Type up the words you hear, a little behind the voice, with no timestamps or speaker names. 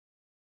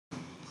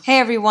Hey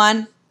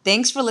everyone,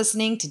 thanks for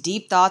listening to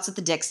Deep Thoughts with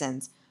the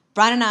Dixons.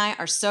 Brian and I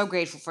are so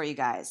grateful for you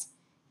guys.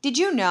 Did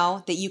you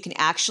know that you can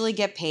actually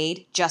get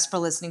paid just for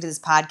listening to this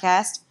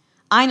podcast?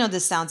 I know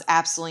this sounds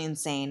absolutely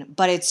insane,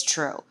 but it's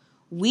true.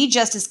 We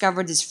just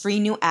discovered this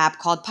free new app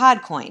called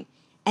Podcoin,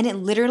 and it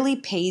literally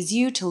pays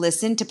you to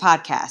listen to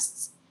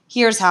podcasts.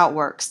 Here's how it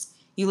works.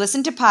 You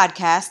listen to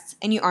podcasts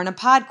and you earn a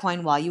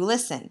Podcoin while you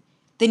listen.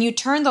 Then you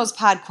turn those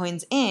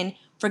Podcoins in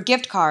for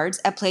gift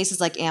cards at places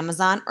like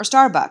Amazon or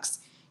Starbucks.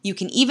 You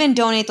can even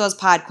donate those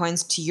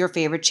Podcoins to your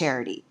favorite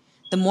charity.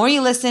 The more you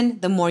listen,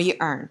 the more you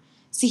earn.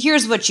 So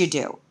here's what you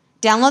do.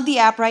 Download the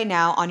app right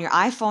now on your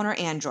iPhone or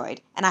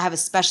Android, and I have a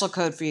special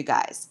code for you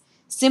guys.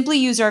 Simply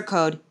use our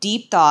code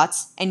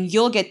DEEPTHOUGHTS and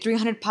you'll get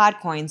 300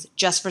 Podcoins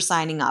just for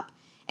signing up.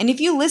 And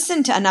if you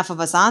listen to enough of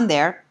us on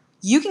there,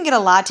 you can get a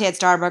latte at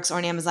Starbucks or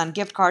an Amazon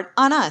gift card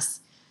on us.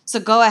 So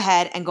go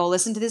ahead and go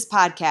listen to this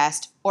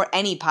podcast or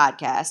any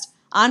podcast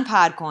on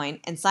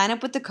Podcoin and sign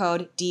up with the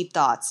code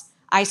DEEPTHOUGHTS.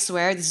 I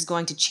swear this is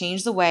going to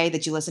change the way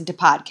that you listen to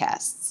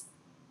podcasts.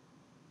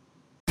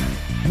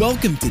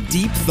 Welcome to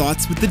Deep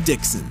Thoughts with the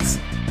Dixons.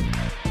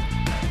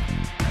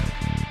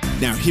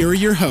 Now here are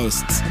your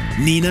hosts,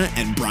 Nina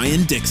and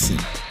Brian Dixon.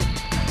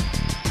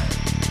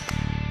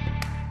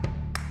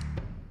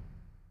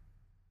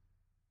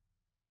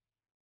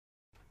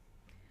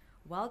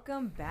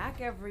 Welcome back,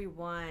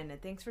 everyone.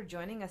 Thanks for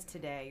joining us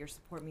today. Your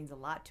support means a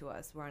lot to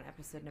us. We're on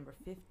episode number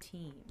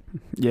 15.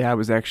 Yeah, I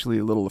was actually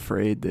a little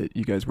afraid that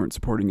you guys weren't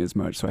supporting as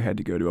much, so I had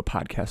to go to a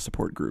podcast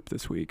support group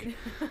this week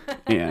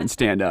and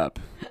stand up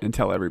and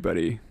tell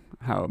everybody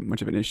how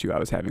much of an issue I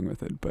was having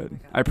with it. But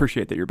I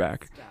appreciate that you're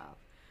back.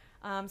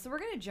 So we're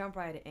going to jump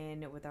right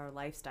in with our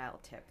lifestyle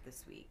tip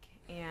this week.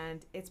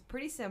 And it's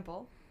pretty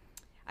simple.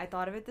 I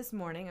thought of it this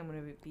morning. I'm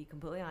going to be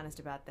completely honest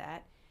about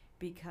that,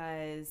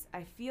 because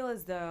I feel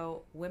as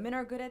though women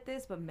are good at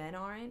this, but men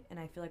aren't. And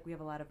I feel like we have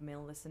a lot of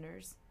male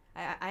listeners.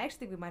 I actually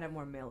think we might have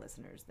more male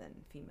listeners than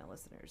female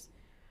listeners.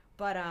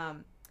 But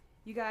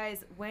you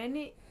guys,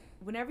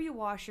 whenever you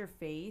wash your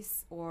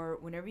face or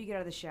whenever you get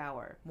out of the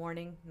shower,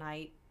 morning,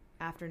 night,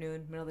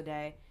 afternoon, middle of the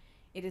day,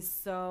 it is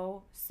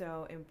so,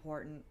 so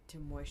important to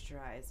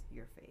moisturize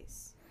your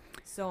face.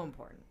 So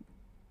important.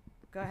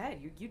 Go ahead.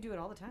 You do it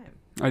all the time.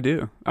 I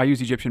do. I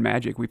use Egyptian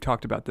Magic. We've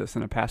talked about this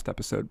in a past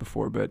episode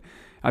before, but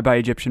I buy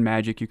Egyptian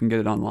Magic. You can get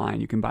it online.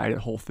 You can buy it at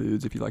Whole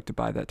Foods if you like to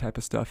buy that type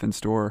of stuff in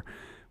store.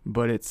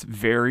 But it's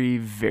very,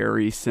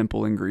 very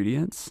simple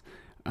ingredients.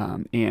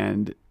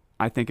 And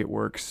I think it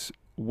works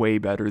way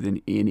better than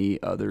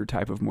any other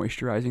type of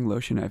moisturizing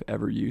lotion I've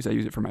ever used. I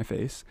use it for my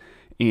face.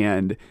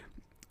 And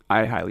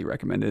I highly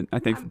recommend it. I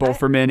think both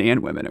for men and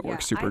women, it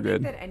works super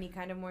good. I think that any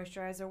kind of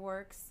moisturizer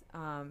works,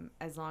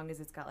 as long as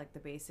it's got like the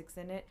basics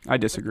in it. I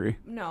disagree.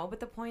 But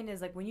the point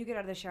is, like, when you get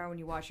out of the shower, when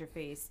you wash your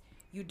face,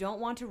 you don't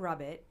want to rub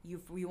it.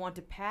 You want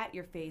to pat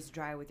your face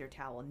dry with your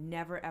towel.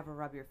 Never ever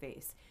rub your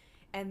face.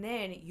 And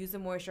then use the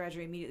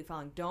moisturizer immediately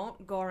following.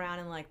 Don't go around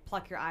and like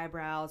pluck your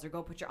eyebrows or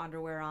go put your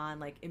underwear on.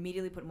 Like,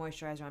 immediately put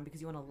moisturizer on,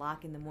 because you want to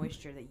lock in the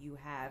moisture that you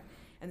have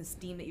and the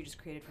steam that you just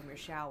created from your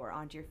shower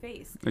onto your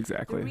face.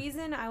 Exactly. The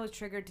reason I was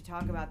triggered to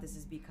talk about this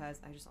is because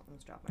I just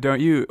almost dropped my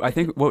Don't you? I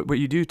think what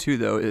you do too,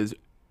 though, is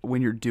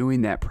when you're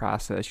doing that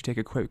process, you take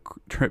a quick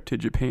trip to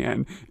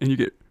Japan and you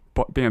get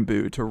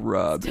bamboo to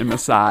rub and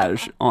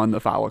massage on the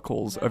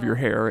follicles of your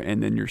hair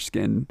and then your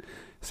skin,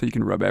 so you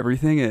can rub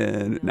everything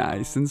in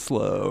nice and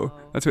slow.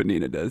 That's what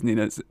Nina does.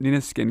 Nina's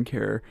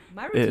skincare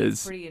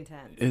is pretty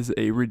intense. Is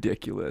a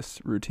ridiculous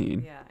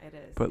routine. Yeah, it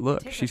is. But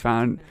look, she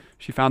found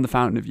the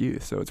fountain of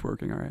youth, so it's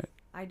working all right.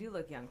 I do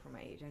look young for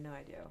my age. I know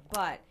I do.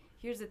 But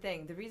here's the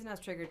thing. The reason I was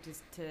triggered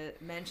to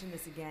mention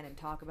this again and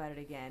talk about it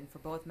again for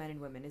both men and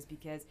women is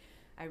because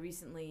I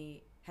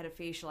recently had a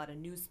facial at a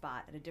new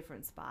spot, at a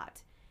different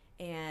spot.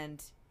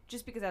 And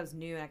just because I was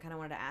new and I kind of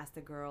wanted to ask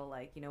the girl,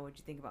 like, you know, what'd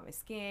you think about my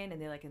skin?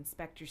 And they like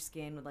inspect your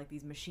skin with like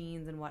these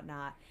machines and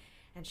whatnot.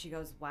 And she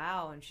goes,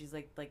 wow. And she's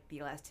like the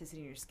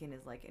elasticity in your skin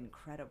is like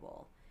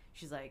incredible.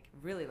 She's like,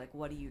 really? Like,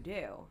 what do you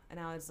do? And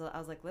I was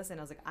like, listen,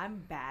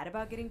 I'm bad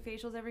about getting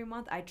facials every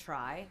month. I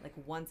try like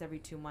once every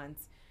 2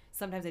 months.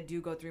 Sometimes I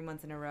do go 3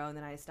 months in a row and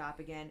then I stop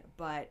again.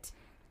 But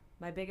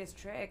my biggest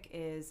trick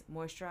is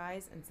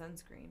moisturize and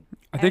sunscreen.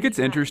 I think it's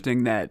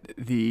interesting that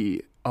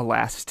the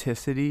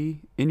elasticity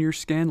in your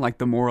skin, like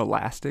the more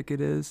elastic it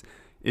is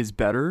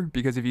better,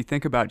 because if you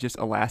think about just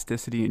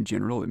elasticity in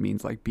general, it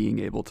means like being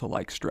able to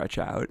like stretch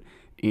out.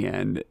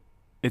 And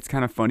it's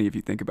kind of funny if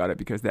you think about it,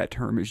 because that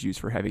term is used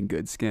for having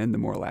good skin, the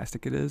more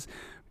elastic it is.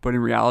 But in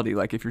reality,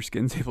 like if your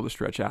skin's able to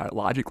stretch out,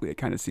 logically, it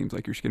kind of seems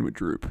like your skin would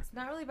droop. It's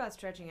not really about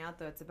stretching out,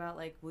 though. It's about,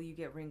 like, will you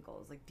get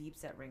wrinkles, like deep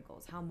set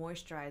wrinkles? How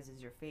moisturized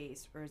is your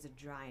face, or is it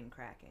dry and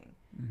cracking?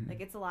 Mm-hmm.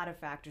 Like, it's a lot of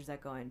factors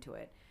that go into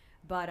it.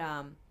 But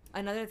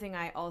another thing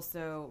I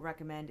also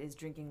recommend is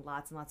drinking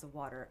lots and lots of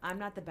water. I'm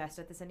not the best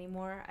at this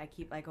anymore.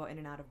 I go in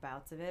and out of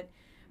bouts of it.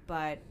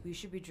 But we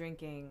should be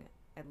drinking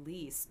at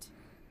least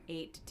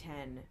 8 to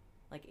 10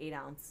 like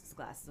 8-ounce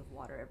glasses of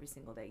water every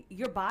single day.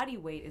 Your body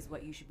weight is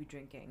what you should be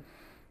drinking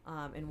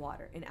in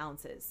water, in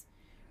ounces.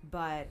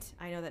 but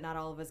I know that not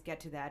all of us get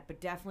to that. But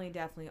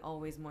definitely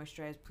always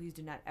moisturize. Please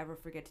do not ever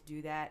forget to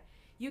do that.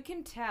 You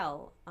can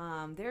tell,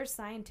 there's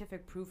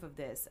scientific proof of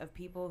this, of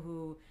people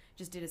who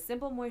just did a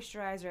simple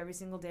moisturizer every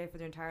single day for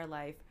their entire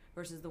life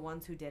versus the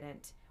ones who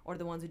didn't, or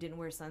the ones who didn't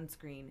wear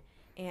sunscreen.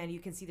 And you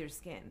can see their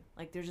skin.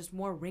 Like, there's just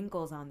more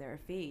wrinkles on their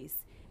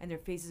face, and their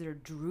faces are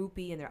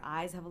droopy, and their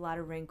eyes have a lot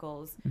of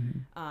wrinkles.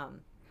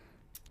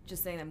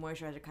 Just saying that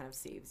moisturizer kind of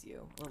saves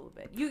you a little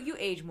bit. You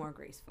age more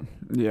gracefully.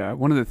 Yeah,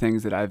 one of the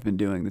things that I've been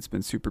doing that's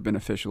been super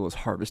beneficial is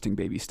harvesting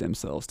baby stem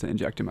cells to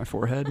inject in my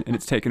forehead, and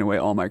it's taken away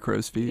all my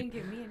crow's feet. You didn't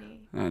give me any.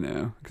 I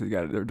know, because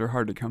they're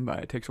hard to come by.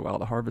 It takes a while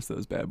to harvest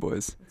those bad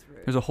boys. That's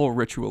rude. There's a whole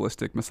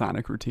ritualistic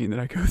Masonic routine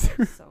that I go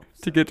through So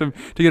to get them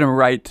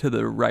right to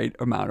the right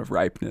amount of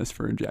ripeness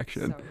for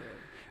injection. So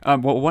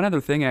rude. Well, one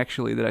other thing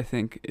actually that I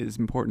think is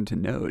important to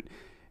note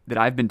that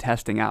I've been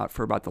testing out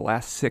for about the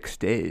last 6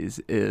 days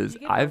is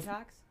Do you get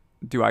Botox?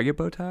 Do I get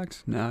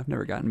Botox? No, I've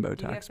never gotten Do you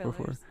get Botox before.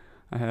 fillers?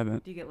 I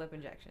haven't. Do you get lip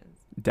injections?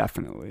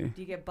 Definitely.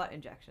 Do you get butt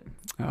injections?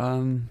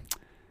 Don't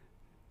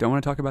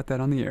want to talk about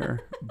that on the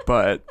air,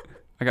 but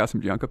I got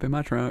some junk up in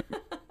my trunk.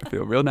 I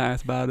feel real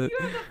nice about it. You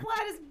have the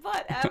flattest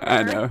butt ever.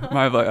 I know.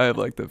 I have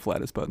like the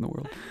flattest butt in the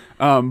world.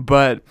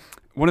 But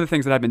one of the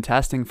things that I've been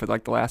testing for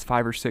like the last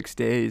 5 or 6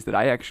 days that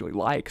I actually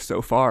like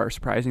so far,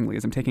 surprisingly,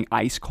 is I'm taking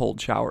ice cold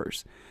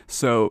showers.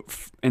 So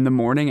in the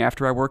morning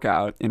after I work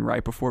out and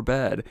right before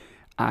bed,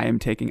 I am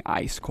taking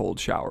ice cold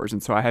showers.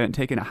 And so I haven't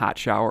taken a hot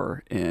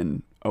shower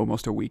in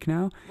almost a week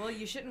now. Well,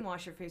 you shouldn't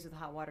wash your face with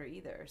hot water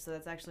either. So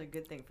that's actually a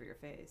good thing for your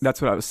face.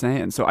 That's what I was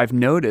saying. So I've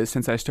noticed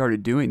since I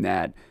started doing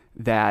that,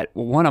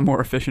 well, one, I'm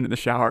more efficient in the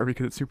shower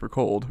because it's super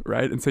cold,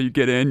 right? And so you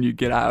get in, you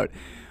get out.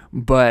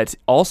 But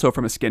also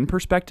from a skin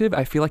perspective,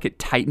 I feel like it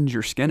tightens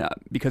your skin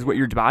up because what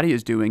your body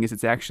is doing is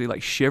it's actually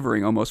like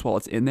shivering almost while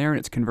it's in there, and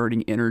it's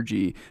converting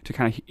energy to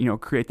kind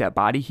of, create that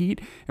body heat.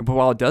 But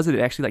while it does it,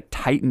 it actually like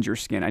tightens your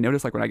skin. I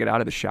notice like when I get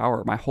out of the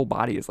shower, my whole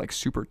body is like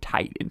super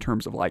tight in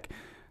terms of like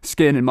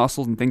skin and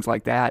muscles and things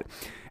like that.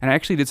 And I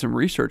actually did some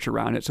research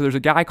around it. So there's a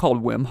guy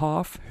called Wim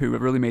Hof who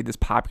really made this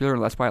popular,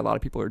 and that's why a lot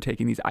of people are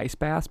taking these ice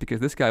baths, because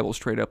this guy will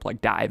straight up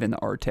like dive in the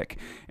Arctic,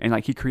 and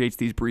like he creates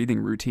these breathing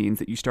routines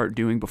that you start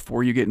doing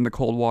before you get in the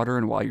cold water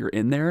and while you're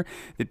in there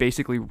that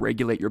basically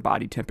regulate your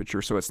body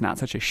temperature so it's not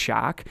such a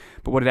shock.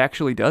 But what it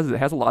actually does is it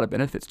has a lot of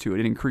benefits to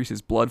it. It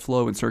increases blood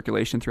flow and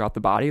circulation throughout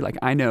the body. Like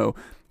I know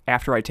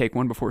after I take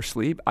one before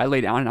sleep, I lay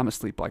down and I'm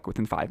asleep like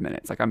within 5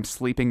 minutes. Like I'm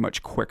sleeping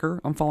much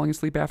quicker. I'm falling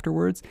asleep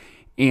afterwards.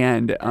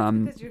 And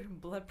because your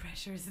blood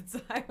pressure is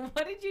high.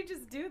 What did you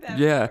just do that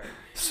yeah. for?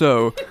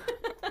 So,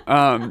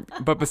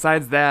 but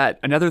besides that,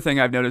 another thing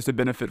I've noticed a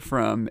benefit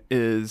from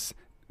is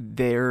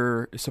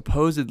they're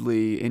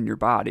supposedly in your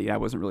body. I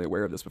wasn't really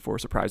aware of this before,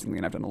 surprisingly,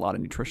 and I've done a lot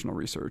of nutritional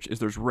research, is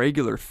there's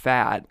regular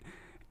fat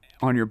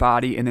on your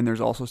body, and then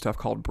there's also stuff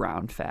called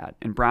brown fat.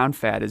 And brown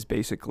fat is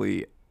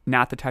basically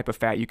not the type of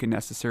fat you can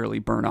necessarily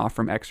burn off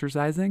from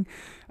exercising.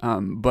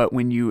 But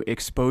when you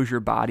expose your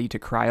body to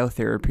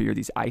cryotherapy or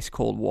these ice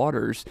cold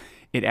waters,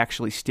 it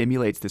actually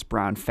stimulates this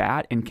brown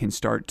fat and can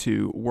start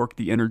to work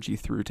the energy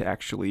through to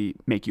actually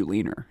make you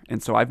leaner.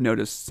 And so I've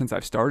noticed since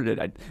I've started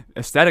it,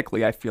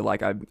 aesthetically, I feel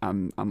like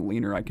I'm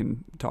leaner. I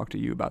can talk to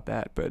you about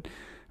that. But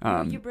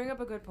you bring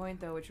up a good point,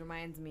 though, which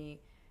reminds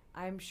me,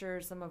 I'm sure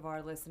some of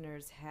our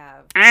listeners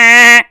have...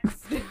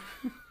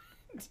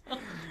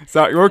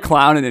 So we're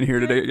clowning in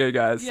here today,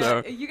 guys. Yeah,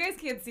 so you guys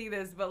can't see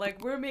this, but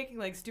like we're making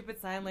like stupid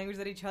sign language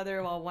at each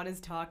other while one is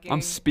talking.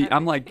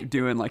 I'm like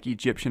doing like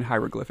Egyptian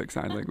hieroglyphic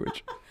sign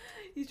language.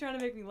 He's trying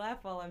to make me laugh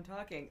while I'm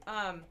talking.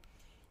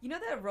 You know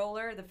that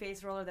roller, the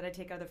face roller that I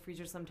take out of the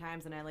freezer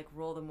sometimes, and I like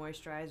roll the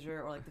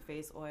moisturizer or like the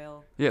face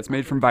oil. Yeah, it's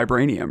made from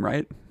vibranium,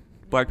 right?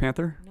 Black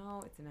Panther?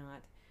 No, it's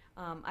not.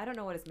 I don't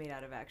know what it's made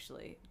out of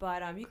actually,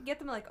 but you can get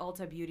them at like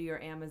Ulta Beauty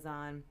or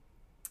Amazon,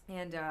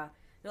 and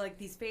they're like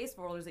these face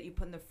rollers that you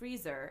put in the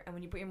freezer, and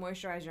when you put your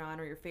moisturizer on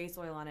or your face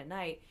oil on at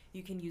night,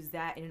 you can use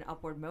that in an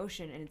upward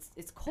motion, and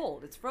it's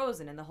cold, it's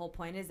frozen, and the whole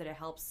point is that it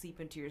helps seep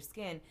into your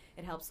skin.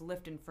 It helps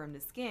lift and firm the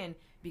skin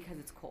because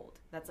it's cold.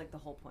 That's like the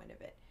whole point of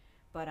it.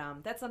 But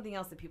that's something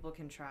else that people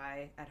can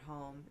try at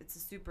home. It's a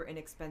super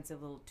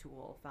inexpensive little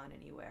tool found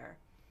anywhere.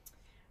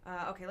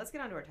 Okay, let's get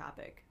on to our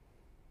topic.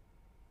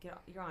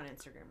 You're on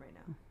Instagram right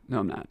now. No,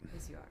 I'm not.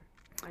 Yes, you are.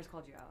 I just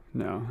called you out.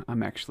 No,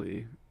 I'm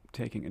actually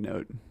taking a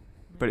note.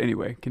 But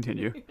anyway,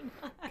 continue.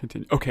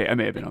 Continue. Okay, I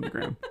may have been on the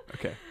gram.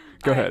 Okay,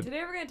 go ahead.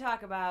 Today we're going to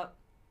talk about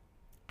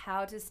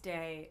how to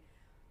stay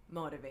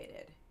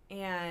motivated.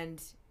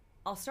 And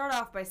I'll start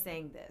off by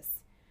saying this.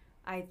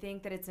 I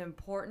think that it's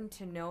important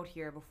to note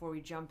here before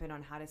we jump in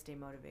on how to stay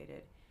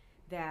motivated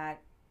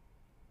that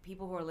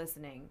people who are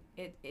listening,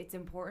 it's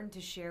important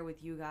to share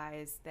with you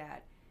guys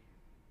that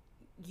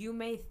you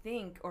may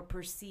think or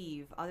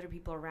perceive other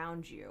people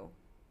around you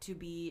to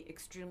be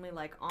extremely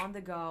like on the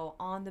go,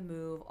 on the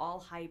move, all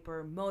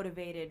hyper,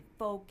 motivated,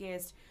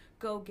 focused,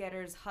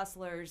 go-getters,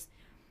 hustlers.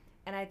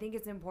 And I think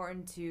it's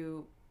important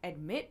to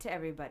admit to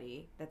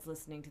everybody that's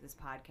listening to this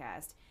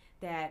podcast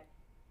that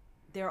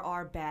there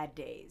are bad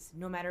days.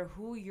 No matter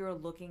who you're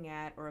looking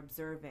at or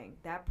observing,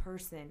 that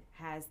person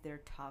has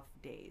their tough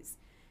days.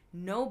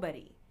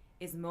 Nobody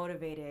is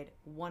motivated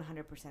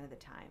 100% of the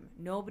time.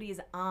 Nobody is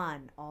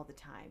on all the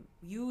time.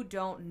 You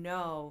don't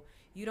know,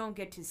 you don't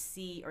get to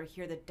see or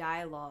hear the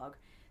dialogue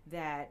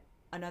that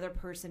another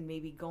person may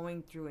be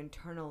going through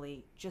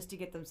internally just to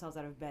get themselves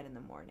out of bed in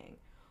the morning,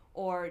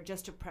 or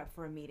just to prep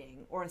for a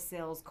meeting or a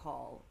sales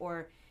call,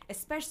 or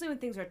especially when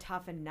things are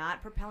tough and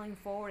not propelling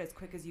forward as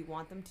quick as you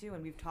want them to.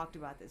 And we've talked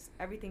about this.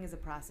 Everything is a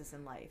process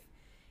in life.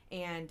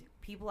 And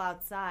people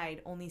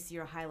outside only see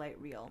your highlight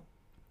reel.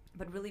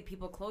 But really,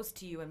 people close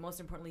to you, and most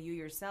importantly, you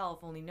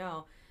yourself, only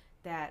know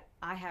that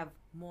I have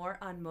more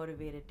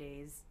unmotivated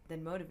days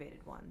than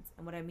motivated ones.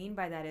 And what I mean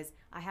by that is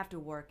I have to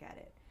work at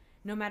it.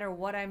 No matter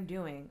what I'm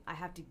doing, I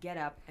have to get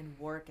up and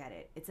work at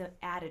it. It's an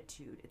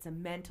attitude. It's a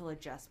mental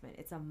adjustment.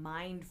 It's a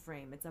mind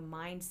frame. It's a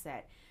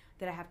mindset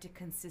that I have to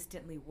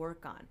consistently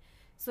work on.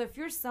 So if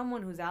you're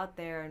someone who's out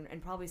there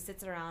and probably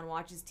sits around,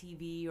 watches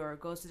TV, or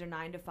goes to their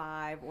 9 to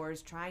 5, or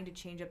is trying to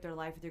change up their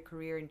life or their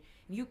career, and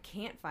you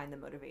can't find the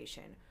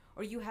motivation,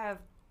 or you have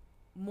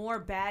more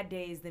bad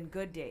days than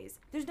good days,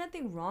 there's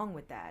nothing wrong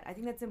with that. I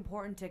think that's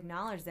important to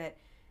acknowledge that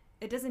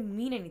it doesn't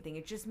mean anything.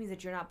 It just means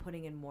that you're not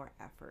putting in more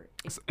effort.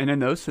 And in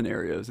those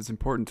scenarios, it's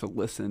important to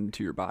listen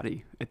to your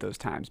body at those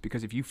times,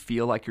 because if you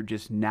feel like you're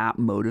just not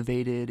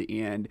motivated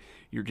and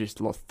you're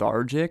just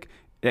lethargic,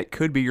 it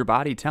could be your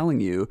body telling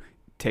you,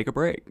 take a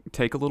break,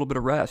 take a little bit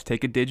of rest,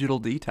 take a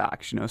digital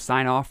detox,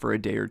 sign off for a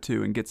day or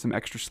two and get some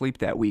extra sleep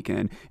that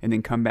weekend, and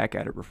then come back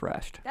at it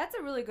refreshed. That's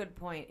a really good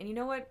point. And you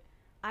know what?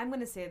 I'm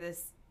going to say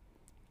this,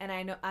 and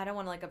I know I don't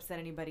want to upset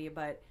anybody,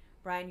 but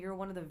Brian, you're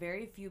one of the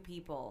very few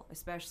people,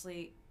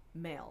 especially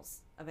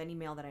males, of any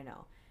male that I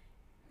know,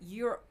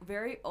 you're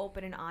very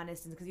open and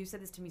honest, and because you've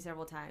said this to me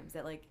several times,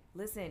 that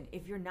listen,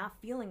 if you're not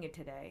feeling it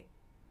today,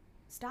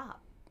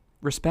 stop.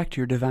 Respect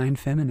your divine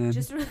feminine.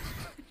 Just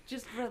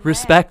relax.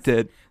 Respect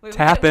it. Wait,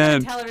 Tap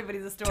in. Tell everybody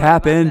the story.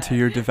 Tap about into that.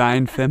 your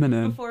divine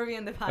feminine. Before we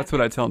end the podcast. That's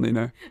what I tell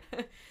Nina.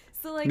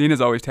 So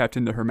Nina's always tapped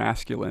into her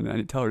masculine, and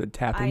I tell her to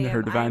tap into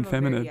her divine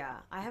feminine.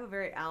 I have a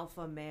very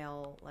alpha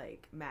male,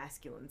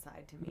 masculine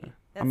side to me. Yeah.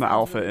 That I'm the sounds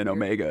alpha really and weird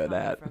omega of coming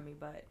that. from me,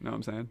 but You know what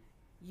I'm saying?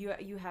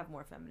 you have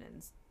more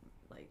feminines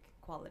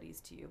qualities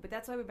to you, but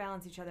that's why we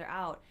balance each other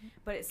out.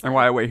 But it's and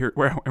why I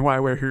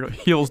wear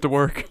heels to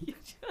work.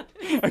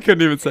 I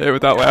couldn't even say it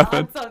without laughing.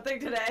 On something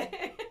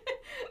today.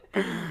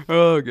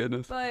 Oh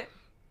goodness. But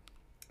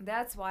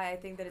that's why I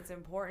think that it's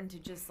important to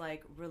just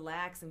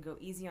relax and go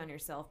easy on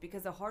yourself,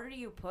 because the harder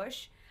you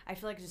push, I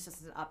feel like it's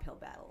just an uphill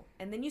battle.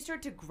 And then you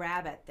start to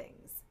grab at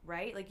things,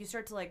 right? You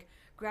start to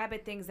grab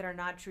at things that are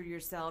not true to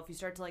yourself. You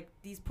start to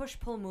these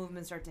push-pull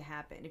movements start to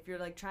happen. If you're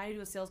trying to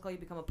do a sales call, you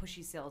become a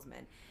pushy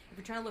salesman. If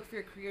you're trying to look for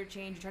your career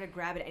change, you try to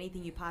grab at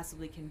anything you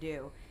possibly can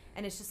do,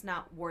 and it's just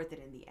not worth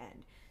it in the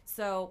end.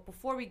 So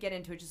before we get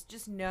into it,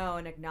 just know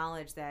and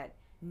acknowledge that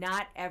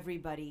not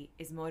everybody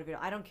is motivated.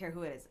 I don't care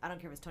who it is. I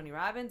don't care if it's Tony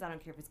Robbins. I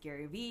don't care if it's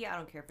Gary Vee. I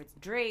don't care if it's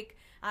Drake.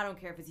 I don't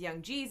care if it's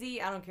Young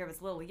Jeezy. I don't care if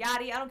it's Lil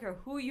Yachty. I don't care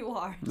who you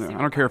are. Yeah,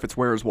 I don't care if it's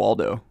Where's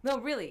Waldo. No,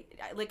 really.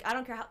 I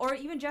don't care how, or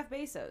even Jeff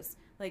Bezos.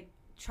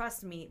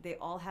 Trust me, they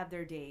all have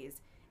their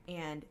days,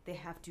 and they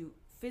have to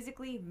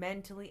physically,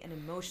 mentally, and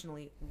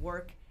emotionally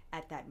work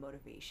at that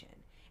motivation.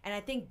 And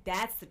I think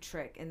that's the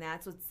trick, and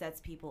that's what sets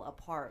people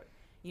apart.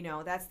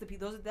 That's the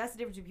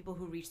difference between people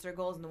who reach their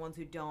goals and the ones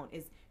who don't.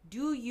 Is,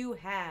 do you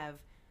have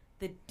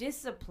the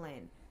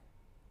discipline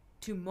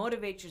to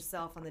motivate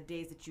yourself on the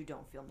days that you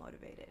don't feel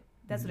motivated?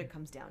 That's what it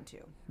comes down to.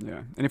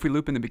 Yeah. And if we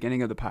loop in the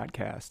beginning of the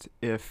podcast,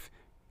 if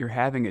you're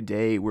having a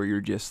day where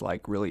you're just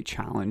really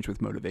challenged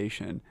with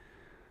motivation,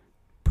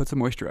 put some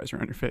moisturizer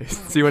on your face.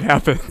 See what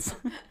happens.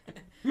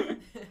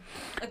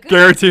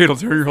 Guaranteed it'll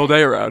turn your whole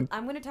day around.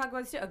 I'm going to talk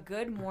about this too. A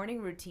good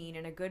morning routine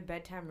and a good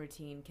bedtime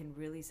routine can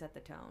really set the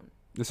tone.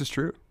 This is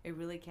true. It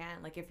really can.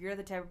 If you're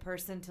the type of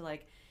person to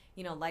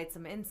light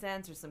some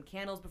incense or some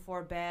candles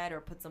before bed,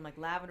 or put some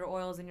lavender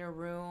oils in your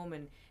room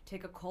and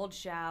take a cold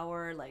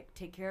shower,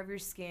 take care of your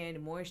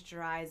skin,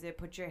 moisturize it,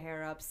 put your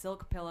hair up,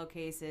 silk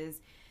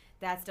pillowcases,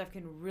 that stuff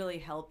can really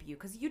help you,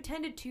 because you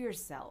tend it to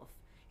yourself.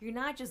 You're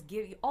not just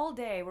giving all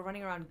day. We're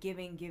running around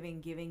giving,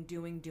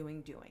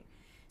 doing.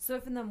 So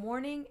if in the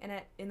morning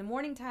in the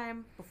morning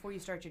time before you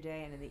start your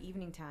day, and in the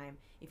evening time,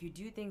 if you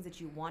do things that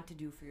you want to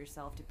do for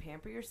yourself to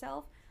pamper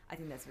yourself, I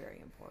think that's very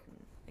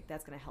important.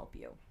 That's going to help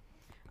you.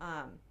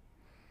 I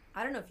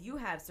don't know if you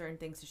have certain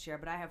things to share,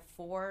 but I have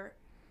 4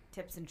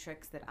 tips and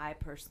tricks that I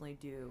personally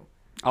do.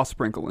 I'll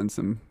sprinkle in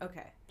some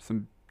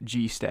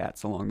G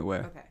stats along the way.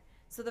 Okay.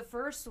 So the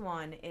first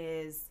one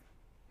is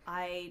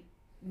I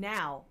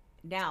now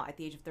at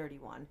the age of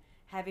 31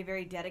 have a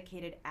very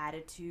dedicated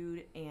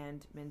attitude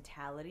and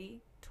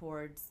mentality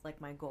towards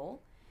my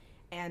goal.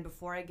 And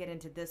before I get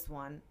into this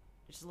one,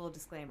 just a little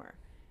disclaimer.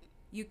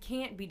 You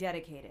can't be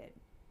dedicated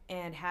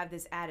and have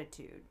this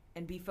attitude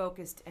and be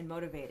focused and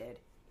motivated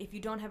if you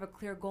don't have a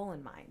clear goal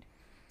in mind.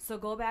 So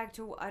go back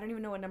to, I don't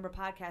even know what number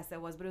podcast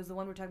that was, but it was the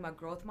one we were talking about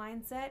growth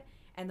mindset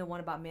and the one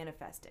about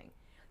manifesting.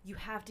 You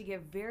have to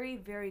get very,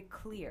 very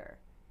clear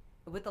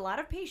with a lot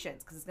of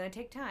patience, because it's going to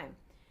take time,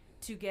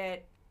 to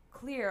get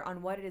clear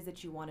on what it is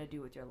that you want to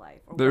do with your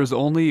life. There's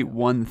only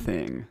one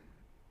thing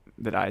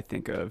that I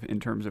think of in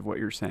terms of what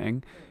you're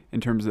saying,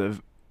 in terms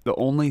of the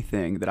only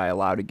thing that I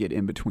allow to get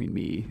in between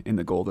me and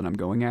the goal that I'm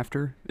going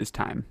after is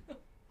time.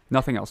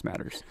 Nothing else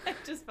matters. I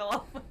just fell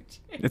off my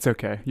chair. It's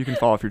okay. You can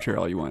fall off your chair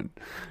all you want.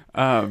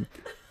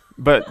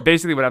 But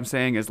basically what I'm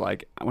saying is,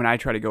 like, when I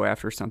try to go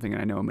after something and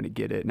I know I'm going to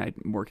get it, and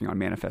I'm working on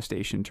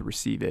manifestation to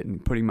receive it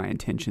and putting my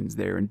intentions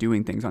there and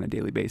doing things on a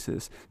daily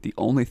basis, the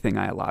only thing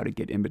I allow to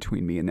get in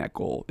between me and that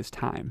goal is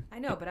time. I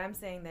know, but I'm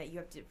saying that you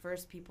have to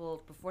first,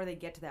 people, before they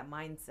get to that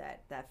mindset,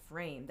 that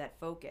frame, that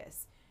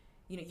focus,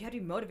 you have to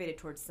be motivated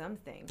towards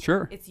something.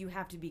 Sure. You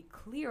have to be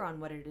clear on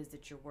what it is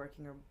that you're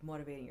working or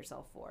motivating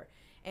yourself for.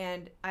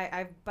 And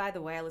I by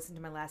the way, I listened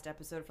to my last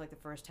episode for like the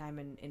first time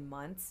in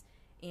months.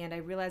 And I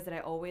realized that I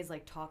always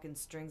like talk in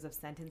strings of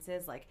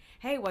sentences like,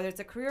 hey, whether it's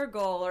a career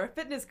goal or a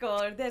fitness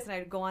goal or this, and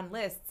I'd go on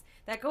lists.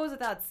 That goes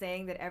without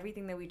saying that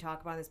everything that we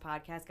talk about on this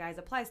podcast, guys,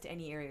 applies to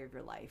any area of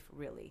your life,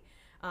 really.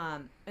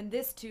 And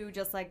this too,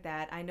 just like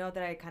that, I know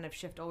that I kind of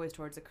shift always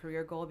towards a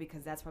career goal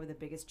because that's probably the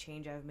biggest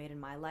change I've made in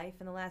my life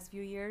in the last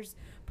few years,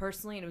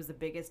 personally. And it was the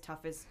biggest,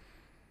 toughest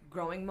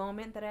growing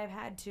moment that I've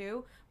had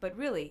too. But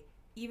really,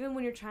 even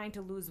when you're trying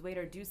to lose weight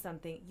or do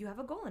something, you have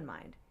a goal in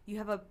mind. You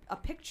have a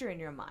picture in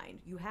your mind.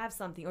 You have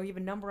something, or you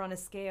have a number on a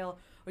scale,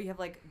 or you have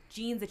like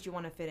jeans that you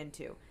want to fit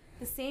into.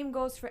 The same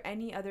goes for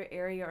any other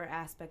area or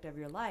aspect of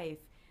your life,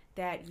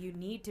 that you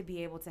need to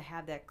be able to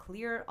have that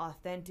clear,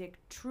 authentic,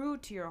 true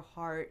to your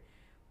heart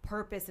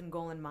purpose and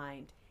goal in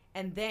mind.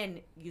 And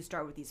then you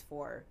start with these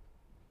 4.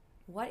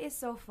 What is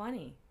so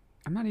funny?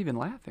 I'm not even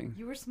laughing.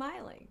 You were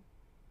smiling.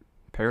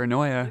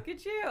 Paranoia. Look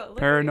at you.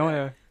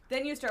 Paranoia.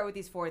 Then you start with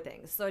these 4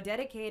 things. So a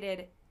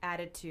dedicated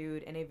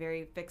attitude and a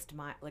very fixed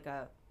mind, like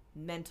a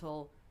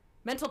mental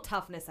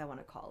toughness, I want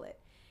to call it.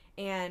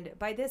 And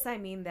by this, I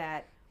mean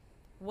that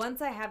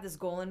once I have this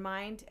goal in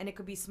mind, and it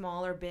could be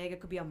small or big, it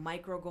could be a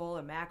micro goal,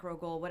 a macro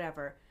goal,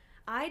 whatever,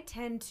 I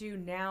tend to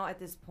now at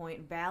this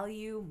point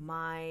value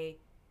my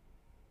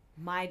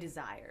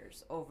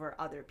desires over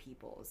other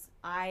people's.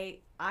 I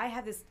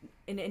have this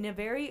in a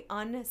very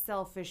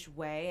unselfish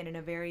way and in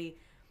a very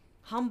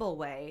humble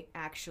way,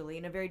 actually,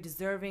 in a very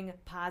deserving,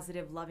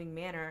 positive, loving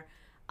manner.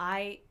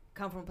 I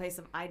come from a place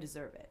of I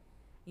deserve it.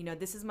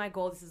 This is my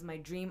goal. This is my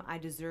dream. I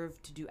deserve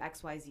to do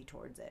X, Y, Z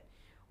towards it.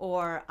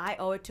 Or I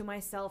owe it to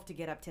myself to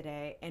get up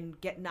today and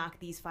knock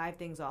these 5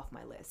 things off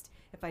my list.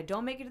 If I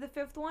don't make it to the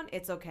 5th one,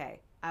 it's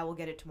okay. I will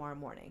get it tomorrow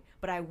morning.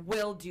 But I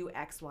will do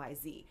X, Y,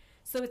 Z.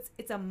 So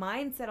it's a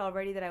mindset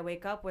already that I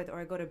wake up with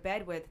or I go to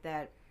bed with,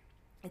 that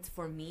it's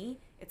for me.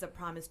 It's a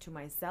promise to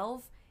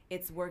myself.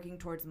 It's working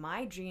towards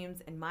my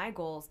dreams and my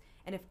goals.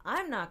 And if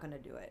I'm not going to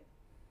do it,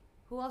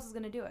 who else is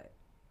going to do it?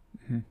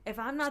 Mm-hmm. If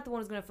I'm not the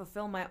one who's going to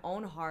fulfill my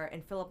own heart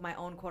and fill up my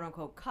own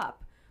quote-unquote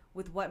cup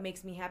with what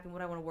makes me happy and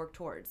what I want to work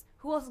towards,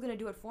 who else is going to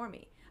do it for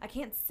me? I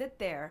can't sit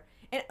there.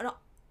 And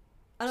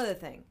another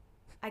thing,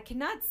 I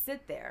cannot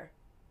sit there.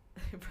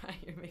 Brian,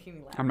 you're making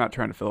me laugh. I'm not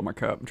trying to fill up my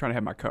cup. I'm trying to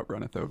have my cup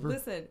runneth over.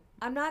 Listen,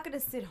 I'm not going to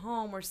sit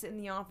home or sit in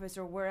the office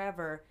or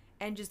wherever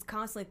and just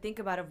constantly think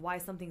about why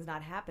something's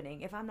not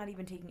happening if I'm not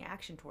even taking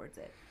action towards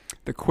it.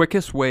 The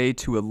quickest way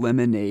to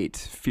eliminate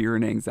fear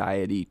and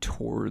anxiety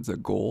towards a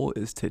goal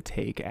is to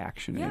take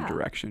action in a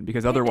direction,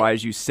 because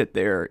otherwise you sit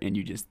there and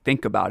you just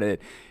think about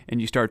it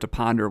and you start to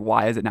ponder,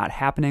 why is it not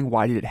happening?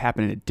 Why did it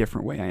happen in a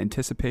different way I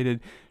anticipated?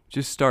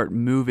 Just start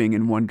moving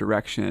in one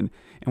direction.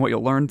 And what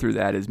you'll learn through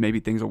that is maybe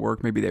things will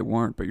work, maybe they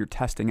won't, but you're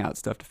testing out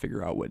stuff to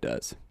figure out what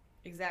does.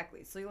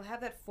 Exactly. So you'll have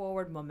that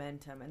forward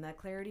momentum and that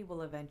clarity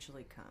will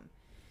eventually come.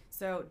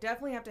 So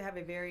definitely have to have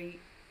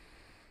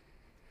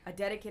a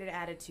dedicated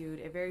attitude,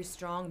 a very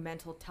strong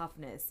mental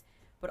toughness,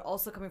 but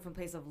also coming from a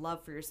place of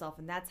love for yourself.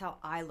 And that's how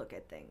I look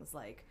at things.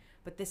 Like,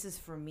 but this is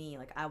for me.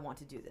 Like, I want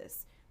to do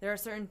this. There are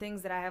certain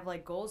things that I have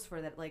like goals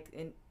for that, like,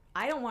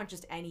 I don't want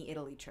just any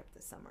Italy trip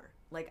this summer.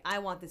 Like, I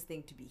want this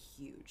thing to be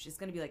huge. It's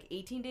going to be like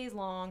 18 days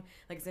long.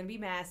 Like, it's going to be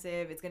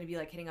massive. It's going to be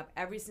like hitting up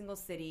every single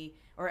city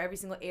or every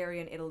single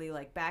area in Italy,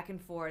 like back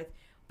and forth.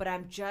 But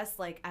I'm just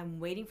like, I'm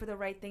waiting for the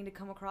right thing to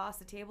come across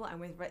the table.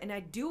 And I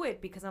do it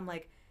because I'm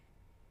like,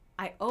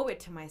 I owe it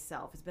to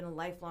myself. It's been a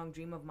lifelong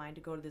dream of mine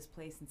to go to this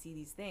place and see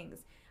these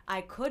things.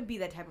 I could be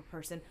that type of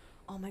person.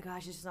 Oh my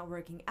gosh, it's just not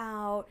working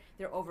out.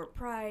 They're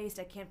overpriced.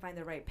 I can't find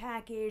the right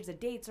package. The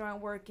dates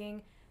aren't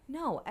working.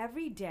 No,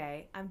 every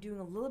day I'm doing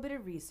a little bit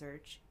of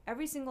research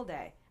every single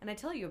day. And I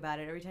tell you about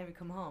it every time you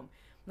come home.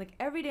 Like,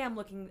 every day I'm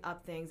looking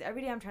up things.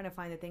 Every day I'm trying to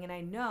find the thing. And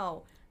I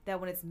know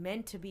that when it's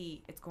meant to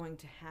be, it's going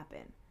to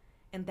happen.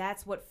 And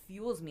that's what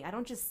fuels me. I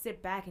don't just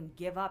sit back and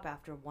give up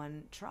after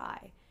one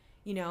try.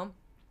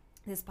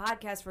 This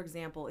podcast, for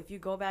example, if you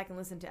go back and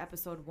listen to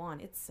episode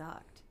 1, it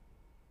sucked.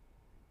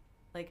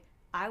 Like,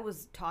 I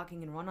was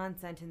talking in run-on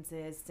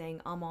sentences,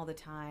 saying all the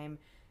time,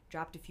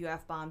 dropped a few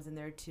F-bombs in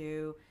there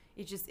too.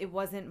 It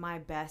wasn't my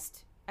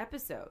best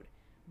episode.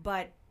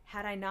 But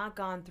had I not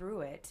gone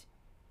through it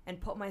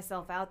and put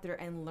myself out there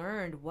and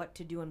learned what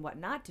to do and what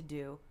not to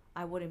do,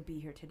 I wouldn't be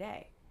here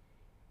today.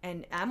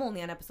 And I'm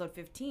only on episode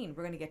 15.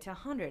 We're going to get to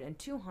 100 and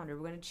 200.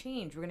 We're going to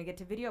change. We're going to get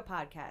to video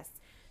podcasts.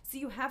 So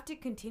you have to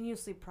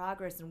continuously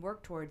progress and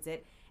work towards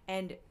it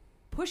and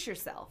push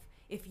yourself.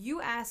 If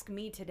you ask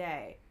me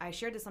today, I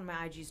shared this on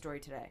my IG story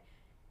today,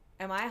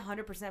 am I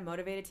 100%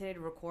 motivated today to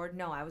record?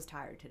 No, I was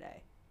tired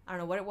today. I don't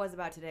know what it was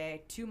about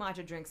today. 2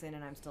 matcha drinks in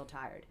and I'm still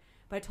tired.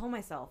 But I told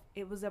myself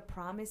it was a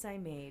promise I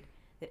made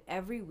that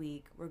every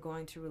week we're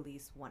going to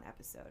release 1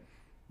 episode,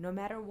 no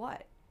matter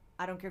what.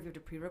 I don't care if you have to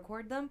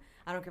pre-record them.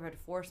 I don't care if I have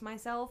to force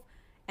myself.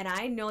 And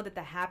I know that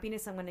the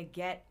happiness I'm going to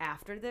get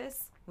after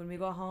this when we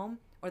go home,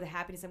 or the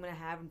happiness I'm going to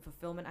have and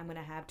fulfillment I'm going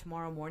to have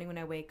tomorrow morning when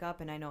I wake up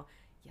and I know,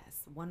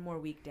 yes, 1 more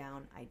week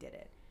down, I did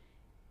it,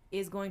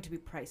 is going to be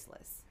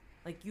priceless.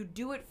 Like, you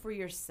do it for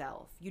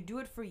yourself. You do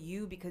it for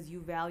you because you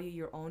value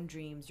your own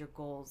dreams, your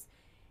goals,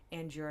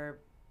 and your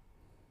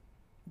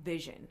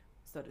vision,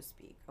 so to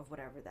speak, of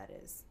whatever that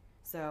is.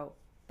 So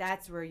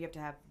that's where you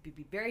have to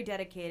be very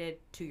dedicated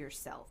to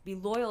yourself. Be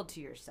loyal to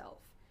yourself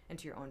and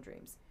to your own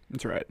dreams.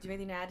 That's right. Do you have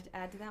anything to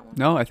add to that one?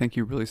 No, I think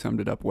you really summed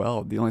it up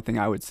well. The only thing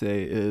I would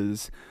say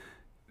is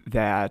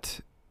that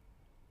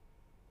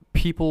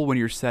people, when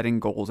you're setting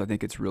goals, I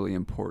think it's really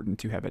important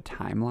to have a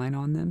timeline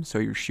on them. So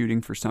you're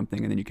shooting for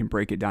something and then you can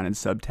break it down in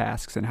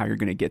subtasks and how you're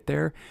going to get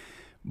there.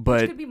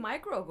 But which could be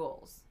micro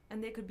goals.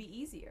 And they could be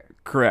easier.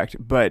 Correct.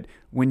 But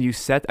when you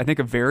set, I think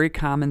a very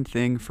common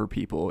thing for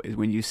people is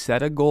when you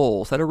set a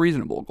goal, set a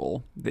reasonable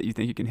goal that you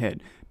think you can hit,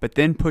 but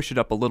then push it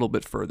up a little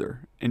bit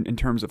further in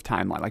terms of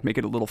timeline, like make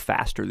it a little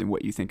faster than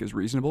what you think is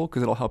reasonable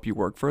because it'll help you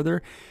work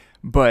further.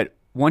 But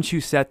once you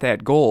set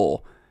that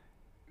goal,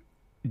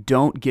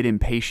 don't get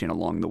impatient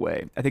along the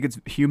way. I think it's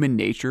human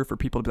nature for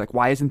people to be like,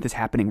 why isn't this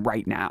happening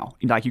right now?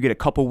 Like, you get a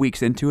couple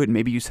weeks into it and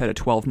maybe you set a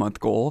 12-month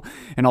goal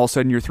and all of a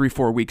sudden you're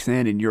 3-4 weeks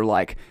in and you're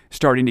like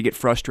starting to get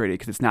frustrated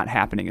because it's not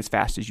happening as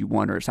fast as you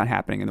want or it's not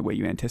happening in the way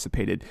you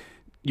anticipated.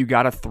 You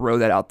got to throw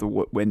that out the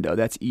window.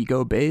 That's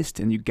ego-based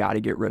and you got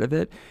to get rid of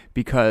it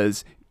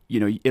because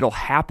it'll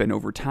happen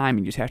over time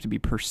and you just have to be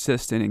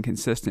persistent and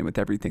consistent with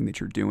everything that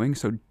you're doing.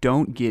 So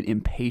don't get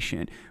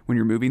impatient when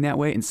you're moving that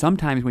way. And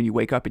sometimes when you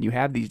wake up and you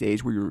have these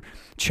days where you're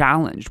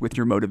challenged with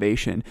your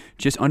motivation,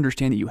 just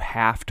understand that you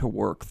have to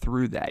work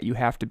through that. You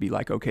have to be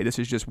like, okay, this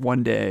is just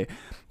one day.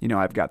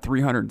 I've got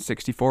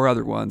 364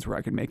 other ones where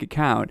I can make it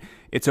count.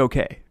 It's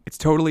okay. It's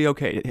totally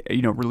okay.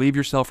 Relieve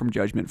yourself from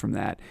judgment from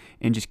that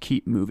and just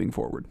keep moving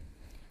forward.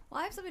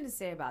 Well, I have something to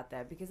say about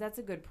that because that's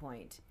a good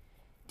point.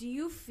 Do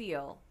you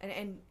feel,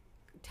 and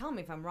tell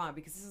me if I'm wrong,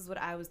 because this is what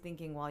I was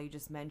thinking while you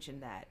just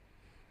mentioned that,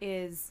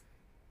 is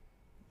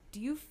do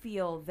you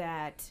feel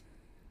that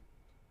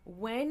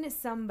when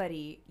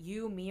somebody,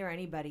 you, me, or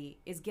anybody,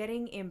 is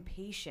getting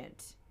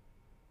impatient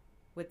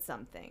with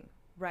something,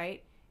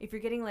 right? If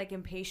you're getting like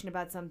impatient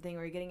about something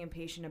or you're getting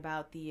impatient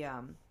about the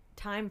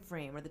time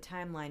frame or the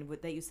timeline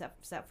that you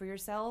set for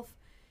yourself,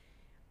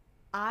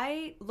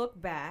 I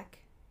look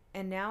back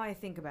and now I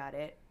think about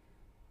it.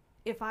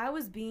 If I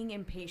was being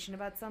impatient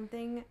about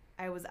something,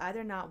 I was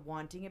either not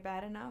wanting it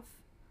bad enough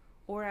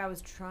or I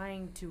was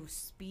trying to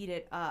speed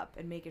it up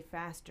and make it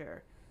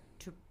faster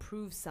to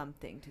prove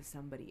something to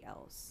somebody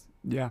else.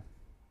 Yeah.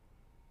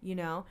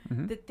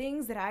 Mm-hmm. The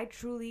things that I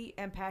truly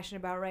am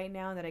passionate about right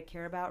now and that I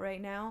care about right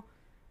now,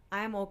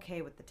 I'm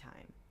okay with the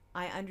time.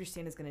 I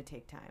understand it's going to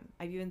take time.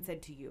 I've even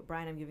said to you,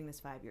 Brian, I'm giving this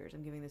 5 years.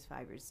 I'm giving this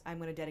 5 years. I'm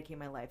going to dedicate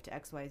my life to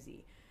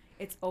XYZ.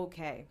 It's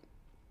okay.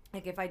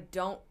 Like, if I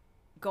don't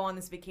go on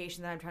this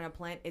vacation that I'm trying to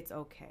plan, it's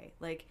okay.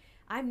 Like,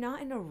 I'm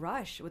not in a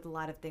rush with a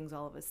lot of things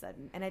all of a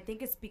sudden. And I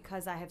think it's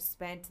because I have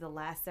spent the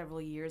last several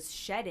years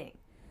shedding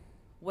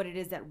what it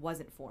is that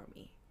wasn't for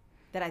me,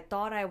 that I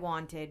thought I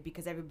wanted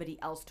because everybody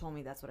else told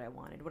me that's what I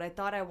wanted, what I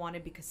thought I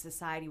wanted because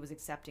society was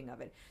accepting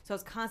of it. So I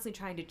was constantly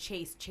trying to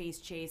chase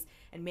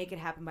and make it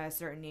happen by a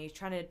certain age,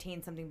 trying to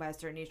attain something by a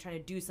certain age, trying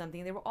to do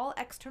something. They were all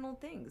external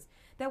things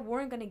that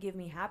weren't going to give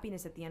me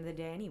happiness at the end of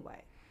the day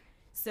anyway.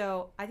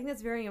 So I think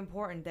that's very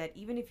important that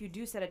even if you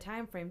do set a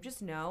time frame,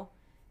 just know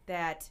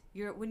that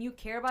when you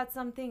care about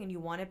something and you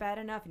want it bad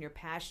enough and you're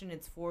passionate,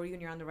 it's for you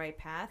and you're on the right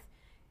path,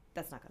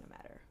 that's not going to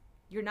matter.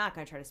 You're not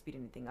going to try to speed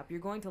anything up. You're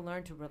going to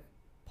learn to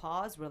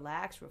pause,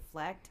 relax,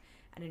 reflect,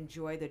 and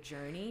enjoy the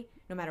journey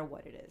no matter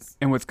what it is.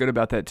 And what's good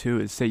about that too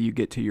is, say you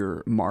get to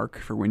your mark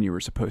for when you were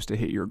supposed to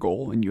hit your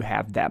goal and you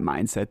have that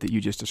mindset that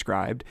you just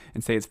described,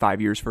 and say it's 5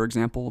 years, for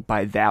example,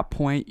 by that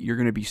point, you're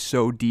going to be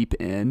so deep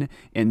in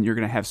and you're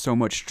going to have so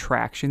much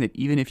traction that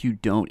even if you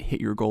don't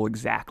hit your goal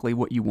exactly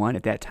what you want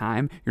at that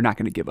time, you're not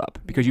going to give up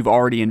because you've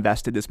already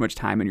invested this much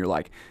time and you're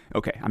like,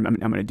 okay, I'm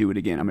going to do it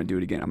again. I'm going to do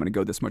it again. I'm going to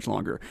go this much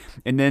longer.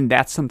 And then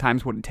that's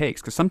sometimes what it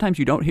takes, because sometimes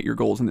you don't hit your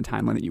goals in the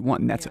timeline that you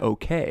want, and that's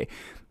okay.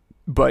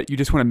 But you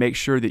just want to make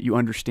sure that you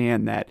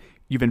understand that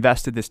you've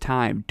invested this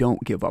time.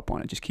 Don't give up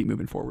on it. Just keep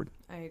moving forward.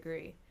 I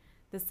agree.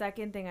 The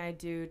second thing I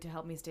do to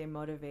help me stay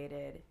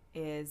motivated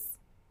is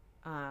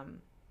I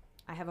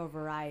have a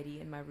variety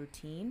in my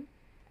routine,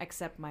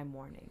 except my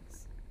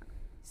mornings.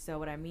 So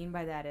what I mean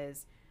by that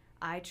is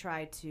I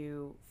try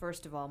to,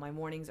 first of all, my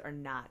mornings are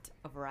not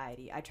a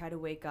variety. I try to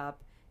wake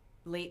up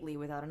lately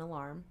without an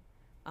alarm.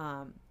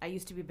 I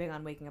used to be big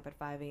on waking up at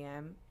 5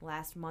 a.m.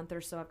 Last month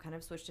or so, I've kind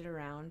of switched it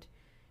around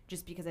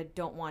just because I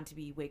don't want to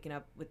be waking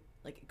up with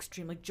like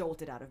extremely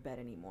jolted out of bed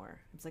anymore.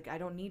 It's like I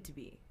don't need to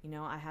be.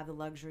 I have the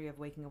luxury of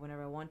waking up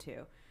whenever I want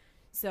to.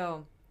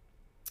 So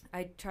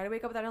I try to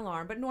wake up without an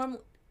alarm, but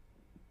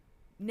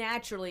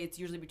naturally it's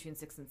usually between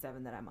 6 and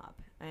 7 that I'm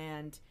up.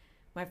 And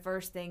my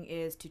first thing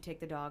is to take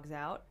the dogs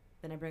out.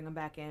 Then I bring them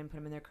back in, put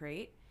them in their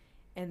crate.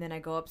 And then I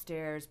go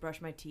upstairs,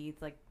 brush my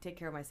teeth, like take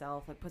care of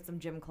myself, like put some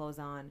gym clothes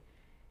on,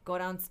 go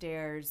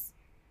downstairs.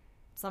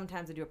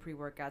 Sometimes I do a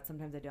pre-workout,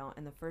 sometimes I don't.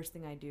 And the first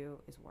thing I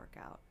do is work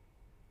out,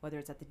 whether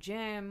it's at the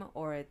gym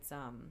or it's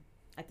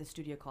at the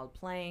studio called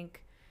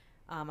Plank.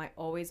 I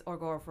always, or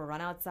go for a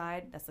run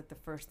outside. That's like the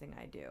first thing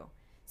I do.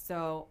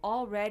 So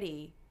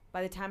already,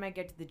 by the time I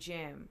get to the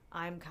gym,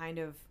 I'm kind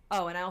of,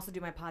 and I also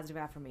do my positive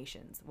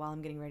affirmations while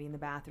I'm getting ready in the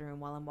bathroom,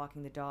 while I'm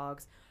walking the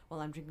dogs,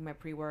 while I'm drinking my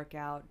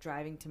pre-workout,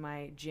 driving to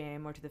my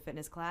gym or to the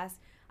fitness class.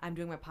 I'm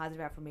doing my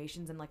positive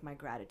affirmations and like my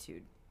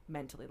gratitude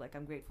mentally. Like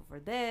I'm grateful for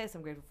this,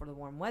 I'm grateful for the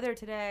warm weather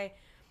today.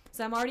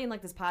 So I'm already in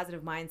like this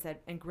positive mindset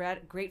and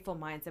grateful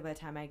mindset by the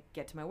time I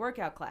get to my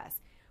workout class.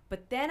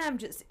 But then I'm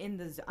just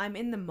I'm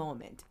in the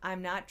moment.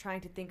 I'm not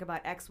trying to think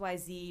about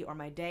XYZ or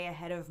my day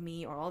ahead of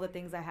me or all the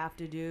things I have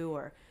to do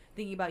or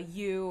thinking about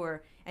you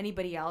or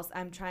anybody else.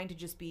 I'm trying to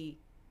just be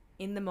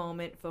in the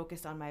moment,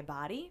 focused on my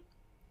body.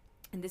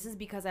 And this is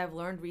because I've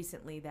learned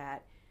recently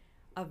that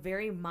a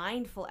very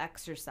mindful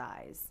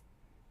exercise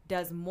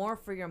does more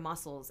for your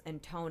muscles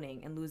and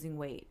toning and losing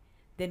weight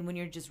than when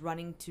you're just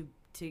running to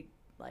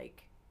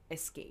like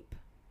escape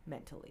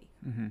mentally.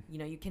 Mm-hmm.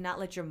 You cannot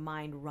let your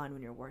mind run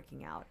when you're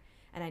working out.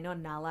 And I know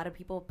not a lot of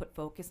people put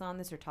focus on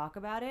this or talk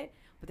about it,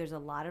 but there's a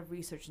lot of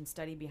research and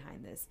study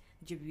behind this.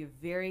 That you have to be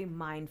very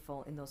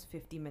mindful in those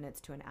 50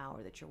 minutes to an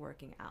hour that you're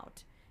working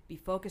out. Be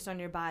focused on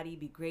your body,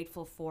 be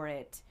grateful for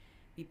it,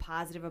 be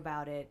positive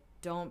about it.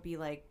 Don't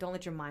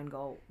let your mind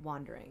go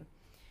wandering.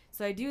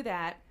 So I do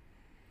that,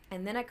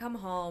 and then I come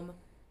home,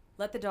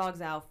 let the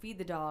dogs out, feed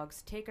the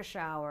dogs, take a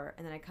shower,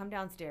 and then I come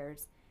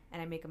downstairs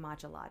and I make a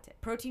matcha latte.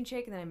 Protein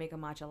shake, and then I make a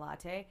matcha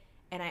latte.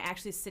 And I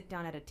actually sit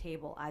down at a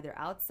table either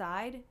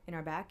outside in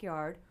our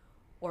backyard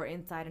or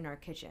inside in our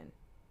kitchen.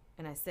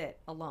 And I sit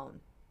alone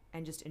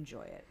and just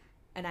enjoy it.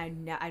 And I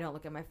don't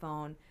look at my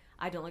phone.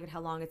 I don't look at how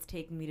long it's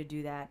taking me to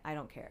do that. I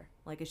don't care.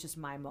 Like, it's just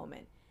my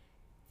moment.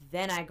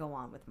 Then I go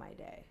on with my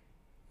day.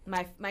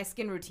 My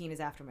skin routine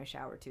is after my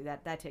shower, too.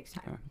 That takes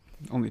time.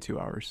 Only 2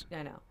 hours.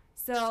 I know.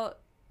 So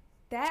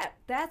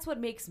that's what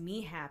makes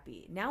me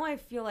happy. Now I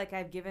feel like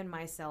I've given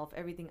myself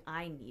everything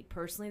I need.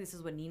 Personally, this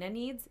is what Nina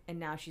needs, and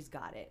now she's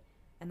got it.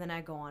 And then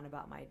I go on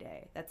about my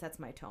day. That sets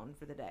my tone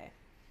for the day.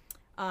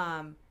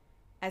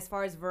 As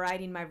far as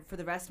variety for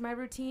the rest of my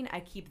routine, I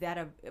keep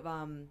that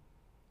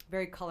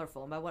very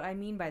colorful. But what I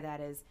mean by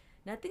that is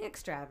nothing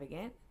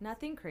extravagant,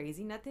 nothing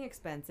crazy, nothing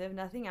expensive,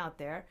 nothing out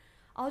there.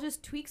 I'll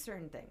just tweak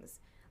certain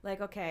things.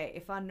 Like, okay,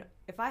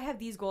 if I have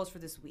these goals for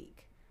this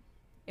week,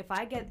 if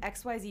I get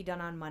XYZ done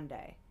on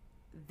Monday,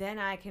 then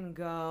I can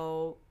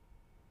go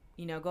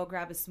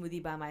grab a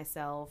smoothie by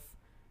myself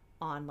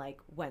on like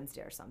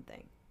Wednesday or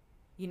something.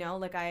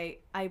 Like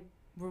I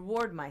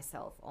reward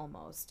myself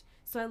almost.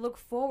 So I look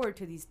forward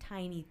to these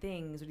tiny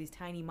things or these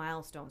tiny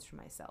milestones for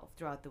myself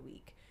throughout the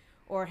week.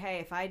 Or, hey,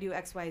 if I do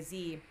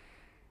XYZ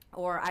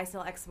or I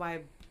sell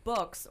XY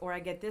books or I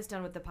get this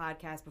done with the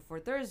podcast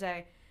before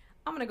Thursday,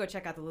 I'm going to go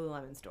check out the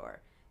Lululemon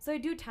store. So I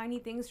do tiny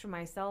things for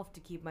myself to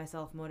keep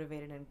myself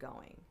motivated and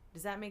going.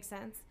 Does that make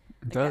sense?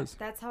 It does.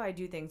 That's how I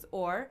do things.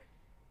 Or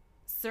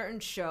certain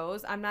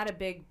shows. I'm not a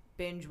big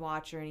binge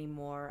watcher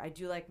anymore. I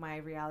do like my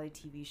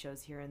reality TV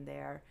shows here and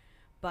there.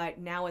 But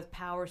now with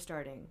Power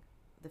starting,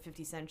 the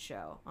 50 Cent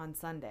show on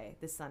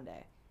this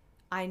Sunday,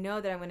 I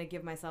know that I'm going to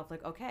give myself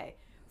like, okay,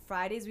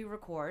 Fridays we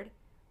record,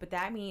 but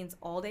that means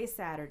all day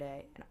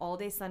Saturday and all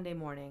day Sunday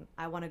morning,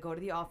 I want to go to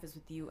the office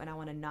with you and I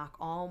want to knock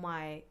all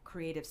my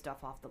creative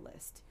stuff off the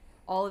list.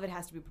 All of it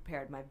has to be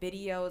prepared. My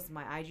videos,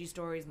 my IG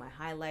stories, my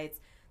highlights,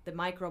 the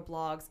micro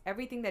blogs,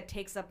 everything that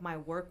takes up my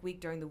work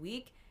week during the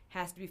week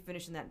has to be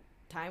finished in that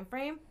time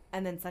frame,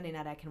 and then Sunday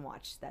night I can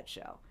watch that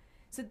show.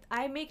 So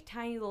I make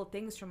tiny little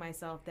things for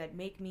myself that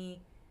make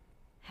me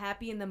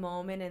happy in the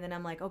moment, and then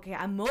I'm like, okay,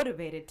 I'm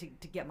motivated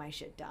to get my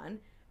shit done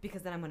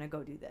because then I'm going to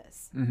go do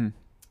this. Mm-hmm.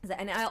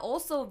 And I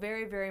also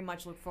very, very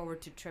much look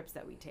forward to trips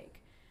that we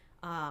take.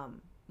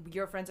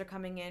 Your friends are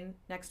coming in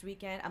next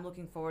weekend. I'm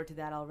looking forward to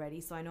that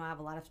already, so I know I have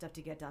a lot of stuff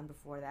to get done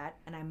before that,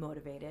 and I'm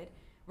motivated.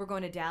 We're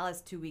going to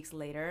Dallas 2 weeks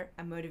later.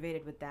 I'm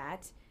motivated with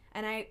that.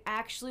 And I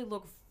actually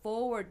look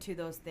forward to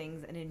those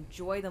things and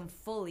enjoy them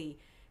fully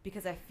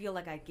because I feel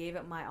like I gave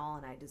it my all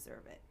and I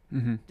deserve it.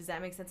 Mm-hmm. Does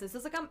that make sense? So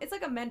it's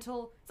like a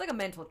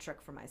mental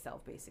trick for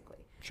myself,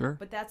 basically. Sure.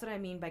 But that's what I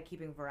mean by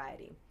keeping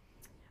variety.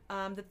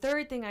 The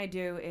third thing I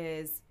do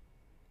is,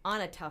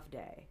 on a tough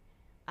day,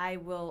 I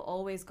will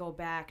always go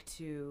back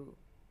to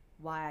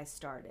why I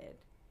started,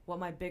 what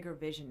my bigger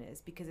vision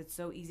is, because it's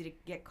so easy to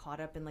get caught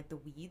up in like the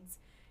weeds.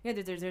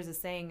 There's a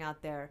saying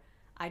out there,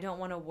 I don't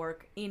want to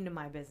work in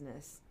my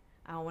business.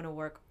 I want to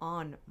work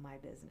on my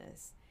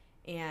business.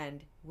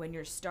 And when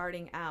you're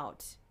starting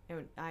out,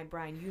 and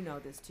Brian, you know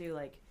this too,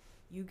 like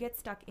you get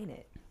stuck in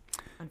it,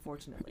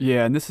 unfortunately.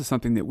 Yeah, and this is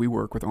something that we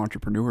work with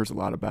entrepreneurs a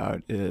lot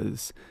about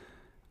is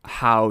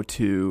how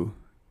to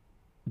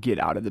get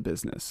out of the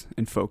business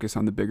and focus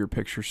on the bigger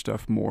picture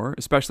stuff more,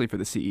 especially for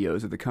the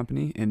CEOs of the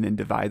company, and then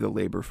divide the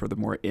labor for the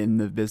more in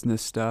the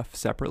business stuff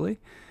separately.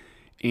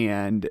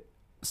 And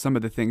some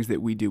of the things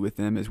that we do with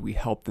them is we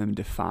help them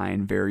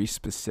define very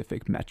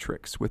specific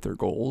metrics with their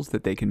goals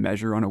that they can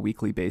measure on a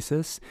weekly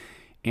basis.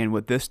 And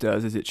what this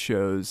does is it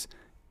shows,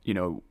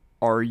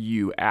 are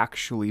you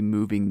actually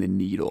moving the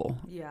needle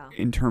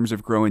in terms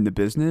of growing the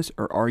business,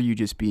 or are you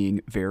just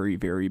being very,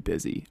 very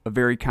busy? A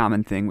very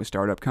common thing with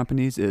startup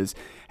companies is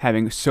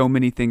having so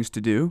many things to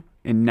do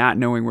and not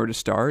knowing where to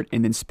start,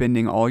 and then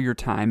spending all your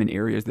time in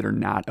areas that are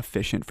not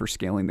efficient for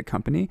scaling the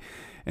company.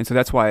 And so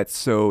that's why it's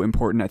so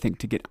important, I think,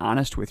 to get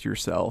honest with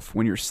yourself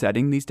when you're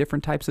setting these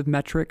different types of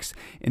metrics,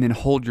 and then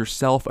hold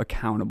yourself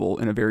accountable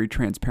in a very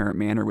transparent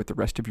manner with the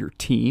rest of your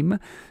team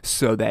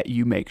so that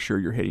you make sure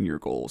you're hitting your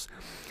goals.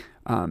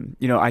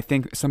 I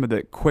think some of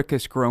the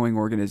quickest growing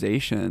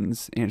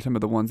organizations and some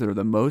of the ones that are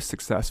the most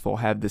successful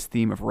have this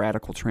theme of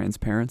radical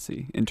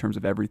transparency in terms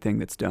of everything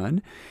that's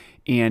done.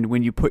 And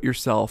when you put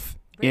yourself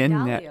in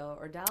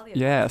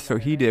that, so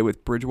he did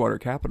with Bridgewater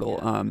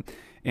Capital.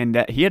 And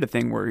that he had a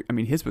thing where,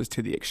 his was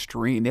to the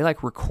extreme. They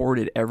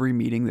recorded every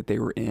meeting that they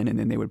were in, and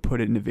then they would put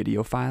it in a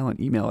video file and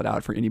email it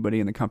out for anybody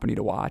in the company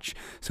to watch,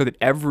 so that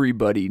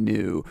everybody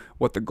knew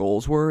what the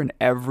goals were and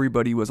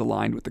everybody was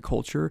aligned with the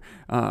culture.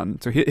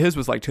 So his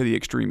was to the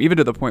extreme, even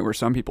to the point where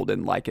some people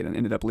didn't like it and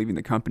ended up leaving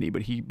the company,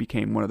 but he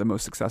became one of the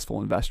most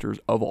successful investors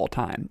of all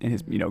time, and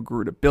his,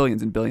 grew to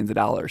billions and billions of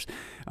dollars.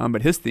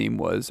 But his theme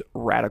was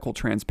radical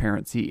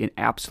transparency in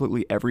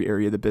absolutely every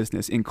area of the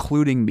business,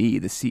 including me,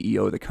 the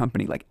CEO of the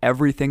company.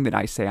 Everything that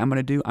I say I'm going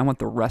to do, I want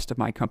the rest of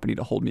my company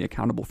to hold me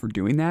accountable for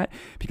doing that,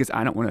 because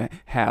I don't want to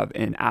have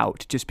an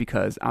out just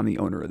because I'm the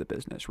owner of the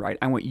business, right?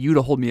 I want you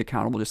to hold me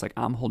accountable just like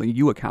I'm holding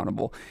you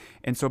accountable.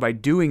 And so by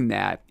doing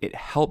that, it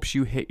helps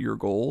you hit your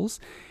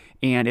goals.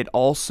 And it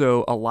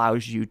also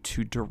allows you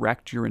to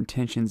direct your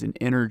intentions and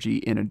energy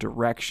in a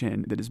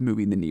direction that is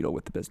moving the needle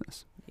with the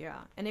business.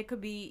 Yeah. And it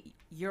could be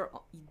your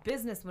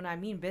business. When I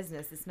mean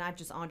business, it's not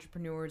just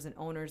entrepreneurs and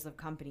owners of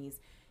companies.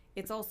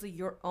 It's also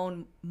your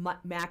own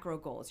macro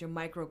goals, your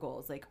micro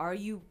goals. Are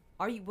you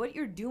what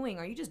you're doing?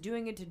 Are you just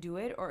doing it to do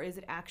it, or is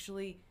it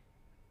actually,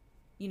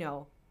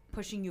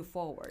 pushing you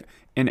forward?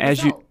 And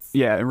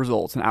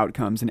results and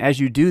outcomes. And as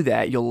you do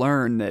that, you'll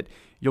learn that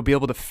you'll be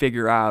able to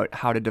figure out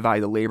how to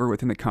divide the labor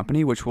within the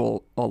company, which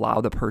will allow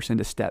the person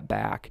to step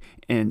back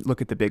and look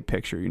at the big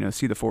picture,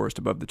 see the forest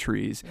above the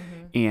trees.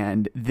 Mm-hmm.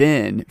 And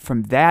then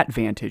from that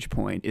vantage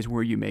point is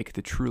where you make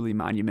the truly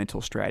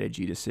monumental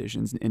strategy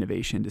decisions and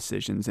innovation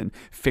decisions, and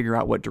figure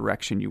out what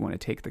direction you want to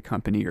take the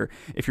company. Or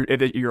if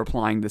you're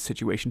applying the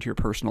situation to your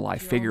personal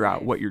life, figure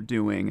out what you're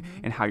doing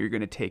and how you're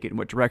going to take it and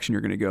what direction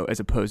you're going to go, as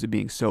opposed to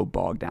being so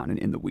bogged down and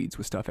in the weeds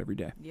with stuff every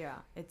day. Yeah,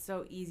 it's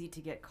so easy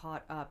to get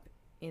caught up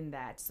in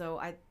that.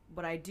 So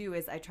what I do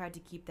is I try to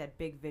keep that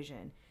big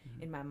vision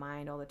in my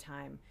mind all the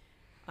time,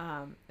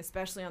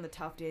 especially on the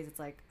tough days. It's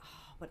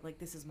but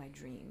this is my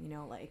dream,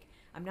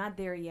 I'm not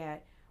there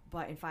yet,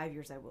 but in 5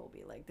 years I will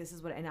be. This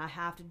is and I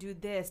have to do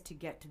this to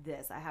get to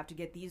this. I have to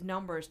get these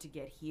numbers to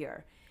get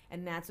here,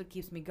 and that's what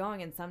keeps me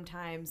going. And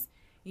sometimes,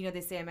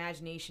 they say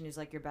imagination is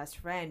like your best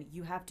friend.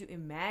 You have to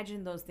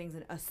imagine those things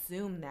and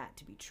assume that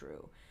to be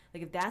true.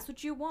 If that's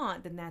what you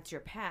want, then that's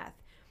your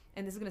path.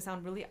 And this is going to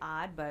sound really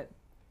odd, but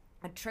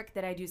a trick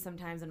that I do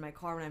sometimes in my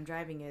car when I'm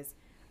driving is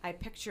I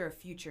picture a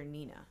future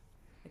Nina,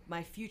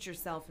 my future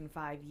self in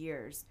 5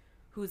 years,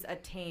 who's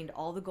attained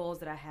all the goals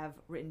that I have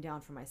written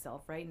down for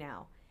myself right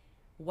now.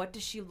 What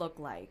does she look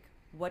like?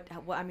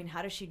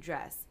 How does she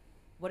dress?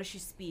 What does she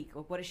speak?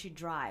 What does she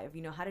drive?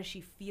 How does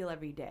she feel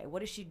every day?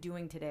 What is she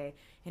doing today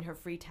in her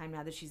free time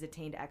now that she's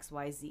attained X,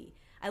 Y, Z?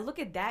 I look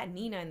at that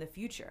Nina in the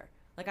future.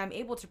 I'm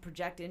able to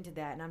project into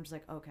that, and I'm just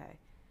okay.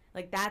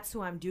 That's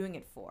who I'm doing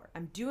it for.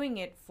 I'm doing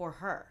it for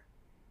her.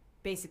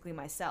 Basically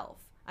myself.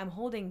 I'm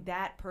holding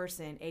that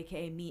person,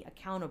 aka me,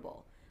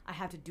 accountable. I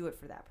have to do it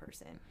for that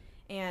person.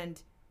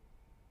 And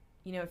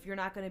if you're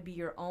not going to be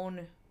your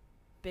own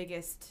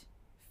biggest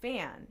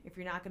fan, if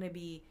you're not going to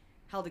be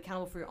held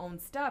accountable for your own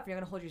stuff, you're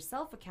going to hold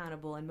yourself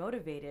accountable and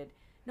motivated,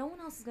 no one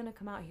else is going to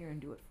come out here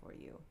and do it for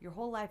you. Your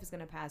whole life is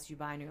going to pass you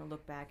by, and you're going to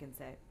look back and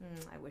say,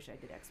 I wish I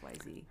did X, Y,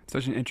 Z.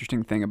 Such an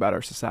interesting thing about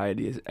our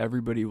society is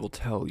everybody will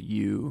tell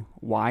you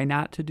why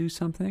not to do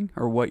something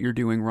or what you're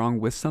doing wrong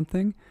with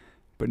something,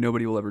 but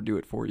nobody will ever do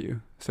it for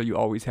you. So you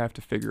always have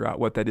to figure out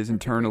what that is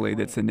internally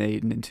that's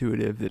innate and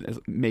intuitive, that is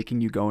making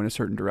you go in a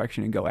certain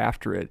direction and go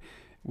after it,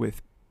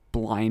 with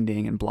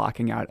blinding and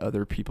blocking out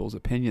other people's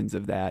opinions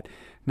of that.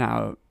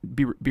 Now,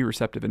 be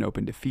receptive and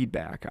open to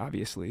feedback,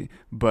 obviously,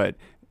 but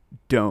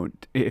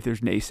don't, if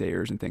there's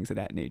naysayers and things of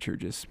that nature,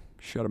 just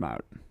shut them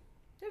out.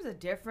 There's a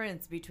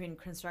difference between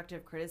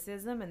constructive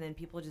criticism and then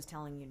people just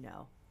telling you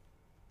no.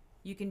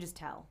 You can just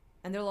tell,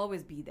 and they'll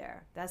always be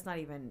there. That's not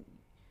even...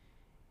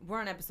 we're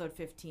on episode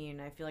 15.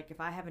 I feel like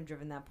if I haven't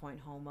driven that point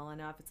home well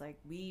enough, it's like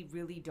we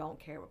really don't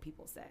care what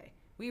people say.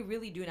 We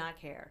really do not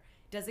care.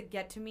 Does it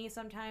get to me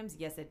sometimes?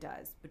 Yes, it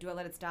does. But do I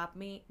let it stop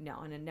me?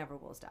 No, and it never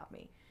will stop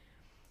me.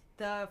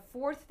 The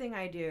fourth thing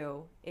I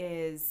do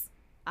is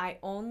I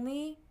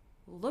only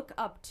look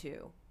up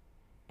to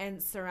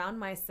and surround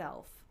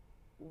myself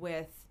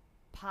with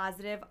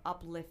positive,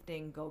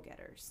 uplifting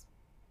go-getters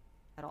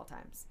at all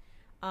times.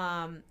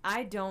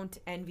 I don't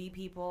envy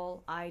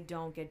people. I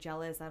don't get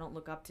jealous. I don't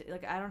look up to,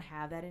 like, I don't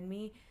have that in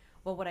me.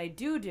 But what I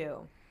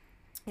do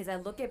is I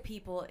look at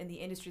people in the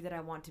industry that I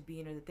want to be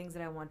in or the things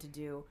that I want to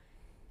do,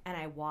 and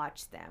I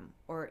watch them.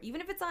 Or even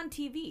if it's on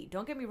TV,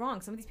 don't get me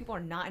wrong, some of these people are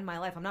not in my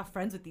life. I'm not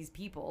friends with these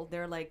people.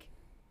 They're like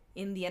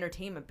in the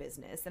entertainment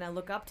business, and I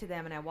look up to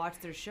them and I watch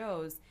their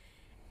shows,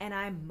 and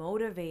I'm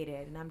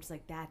motivated, and I'm just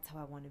like, that's how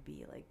I want to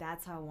be. Like,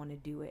 that's how I want to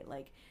do it.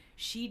 Like,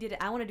 she did it.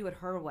 I want to do it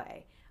her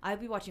way. I'd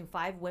be watching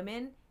 5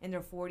 women in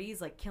their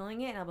 40s, like,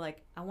 killing it, and I'd be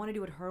like, I want to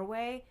do it her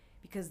way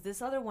because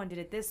this other one did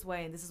it this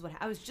way, and this is what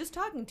I was just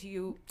talking to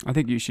you. I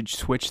think you should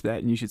switch that,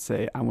 and you should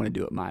say, I want to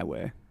do it my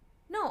way.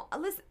 No,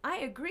 listen, I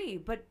agree,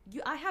 but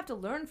I have to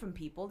learn from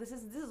people. This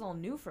is all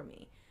new for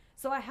me.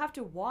 So I have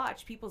to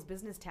watch people's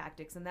business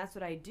tactics, and that's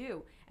what I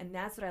do, and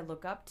that's what I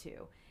look up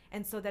to.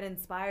 And so that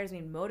inspires me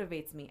and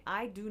motivates me.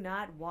 I do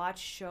not watch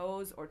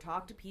shows or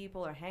talk to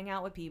people or hang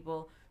out with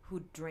people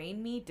who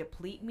drain me,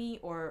 deplete me,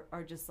 or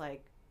are just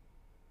like,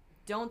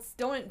 don't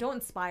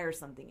inspire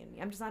something in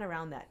me. I'm just not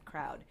around that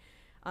crowd.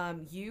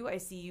 I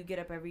see you get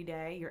up every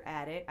day. You're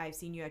at it. I've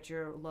seen you at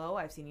your low.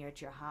 I've seen you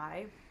at your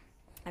high.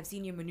 I've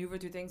seen you maneuver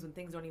through things when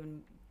things don't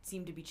even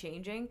seem to be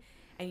changing,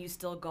 and you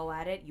still go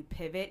at it. You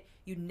pivot.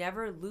 You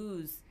never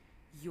lose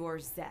your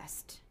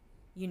zest.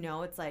 You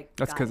know, it's like,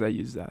 that's because I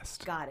use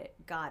zest. Got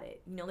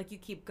it. You know, like, you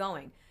keep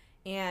going.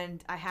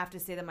 And I have to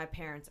say that my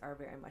parents are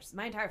very much,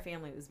 my entire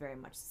family was very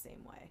much the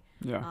same way.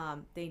 Yeah.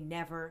 They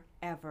never,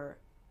 ever,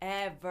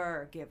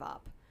 ever give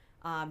up.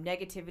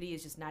 Negativity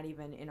is just not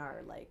even in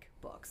our, like,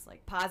 books.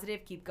 Like,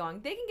 positive, keep going.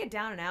 They can get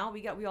down and out.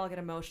 We all get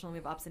emotional. We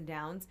have ups and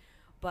downs.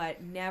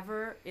 But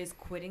never is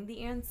quitting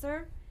the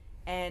answer,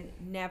 and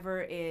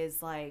never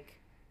is, like,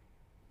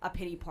 a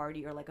pity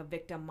party or, like, a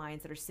victim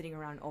mindset or sitting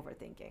around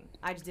overthinking.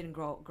 I just didn't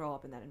grow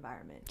up in that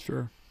environment.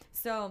 Sure.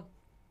 So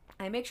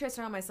I make sure I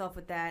surround myself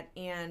with that,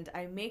 and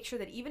I make sure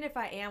that even if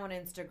I am on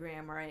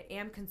Instagram or I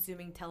am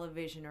consuming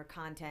television or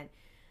content,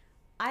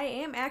 I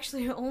am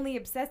actually only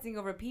obsessing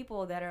over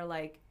people that are,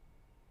 like,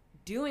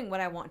 doing what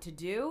I want to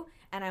do,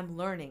 and I'm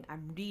learning.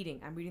 I'm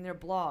reading their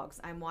blogs.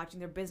 I'm watching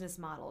their business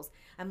models.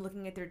 I'm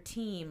looking at their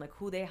team, like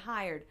who they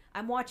hired.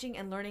 I'm watching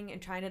and learning and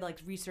trying to, like,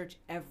 research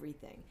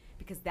everything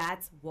because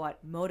that's what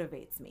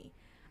motivates me.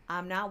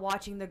 I'm not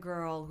watching the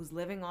girl who's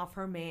living off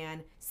her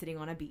man sitting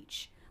on a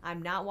beach.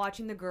 I'm not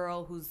watching the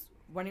girl who's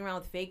running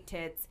around with fake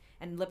tits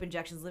and lip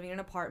injections, living in an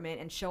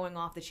apartment and showing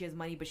off that she has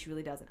money, but she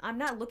really doesn't. I'm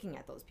not looking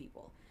at those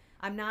people.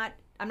 I'm not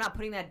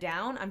putting that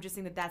down. I'm just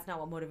saying that that's not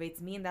what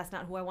motivates me, and that's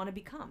not who I want to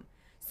become.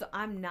 So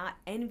I'm not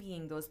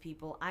envying those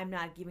people. I'm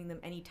not giving them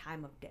any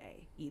time of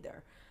day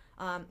either.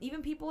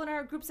 Even people in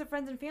our groups of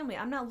friends and family,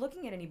 I'm not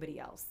looking at anybody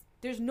else.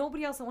 There's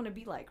nobody else I want to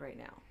be like right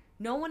now.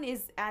 No one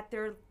is at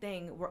their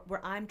thing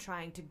where I'm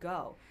trying to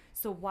go.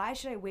 So why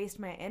should I waste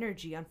my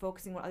energy on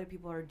focusing what other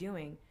people are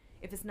doing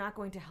if it's not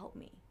going to help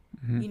me?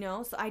 Mm-hmm. You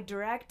know, so I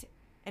direct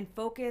and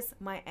focus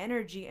my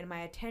energy and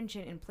my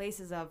attention in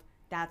places of,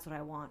 that's what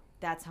I want.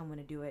 That's how I'm going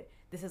to do it.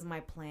 This is my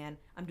plan.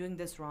 I'm doing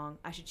this wrong.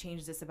 I should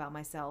change this about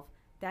myself.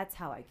 That's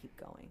how I keep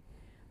going.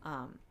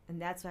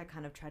 And that's what I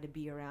kind of try to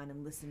be around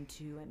and listen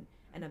to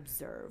and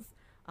observe.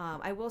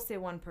 I will say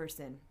one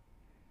person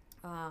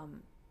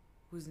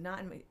who's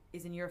not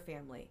is in your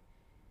family,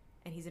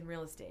 and he's in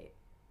real estate.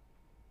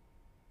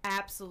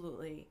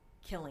 Absolutely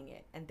killing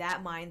it. And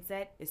that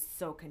mindset is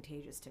so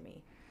contagious to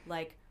me.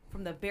 Like,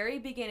 from the very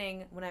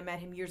beginning, when I met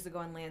him years ago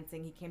in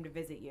Lansing, he came to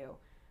visit you.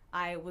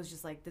 I was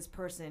just like, this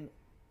person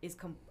is,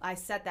 I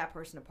set that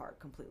person apart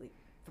completely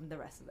from the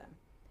rest of them.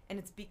 And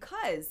it's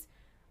because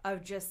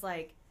of just,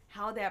 like,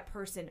 how that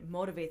person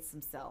motivates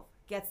themselves,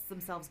 gets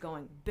themselves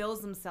going,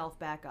 builds themselves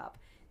back up.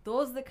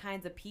 Those are the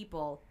kinds of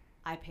people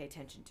I pay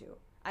attention to.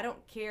 I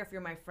don't care if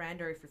you're my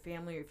friend or if you're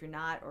family or if you're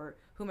not or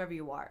whomever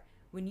you are.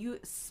 When you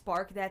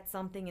spark that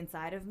something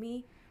inside of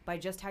me by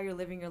just how you're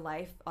living your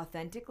life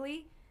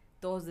authentically,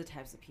 those are the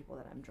types of people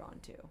that I'm drawn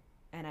to.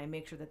 And I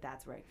make sure that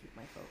that's where I keep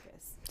my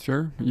focus.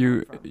 Sure.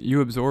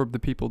 You absorb the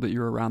people that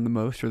you're around the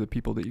most or the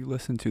people that you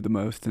listen to the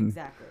most. And,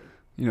 exactly.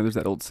 You know, there's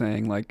that old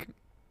saying, like,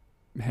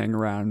 hang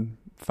around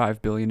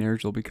 5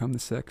 billionaires, you'll become the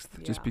 6th.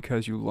 Yeah. Just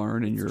because you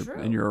learn and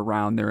you're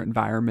around their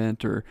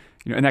environment, or,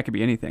 you know, and that could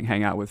be anything.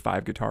 Hang out with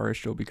 5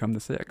 guitarists, you'll become the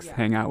 6th. Yeah.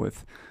 Hang out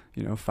with,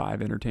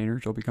 5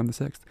 entertainers, you'll become the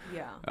 6th.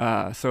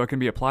 Yeah. So it can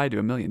be applied to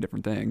a million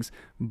different things,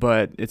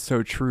 but it's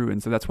so true.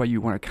 And so that's why you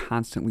want to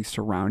constantly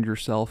surround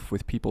yourself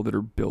with people that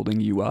are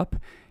building you up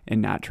and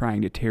not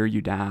trying to tear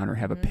you down or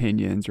have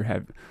opinions or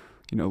have,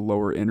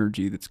 lower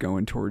energy that's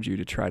going towards you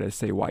to try to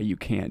say why you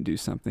can't do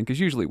something. Because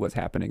usually what's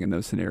happening in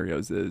those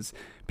scenarios is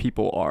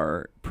people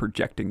are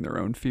projecting their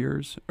own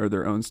fears or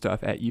their own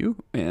stuff at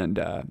you. And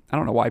I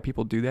don't know why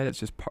people do that. It's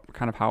just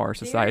kind of how our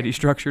society is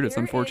structured. It's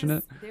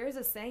unfortunate. There's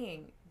a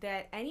saying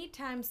that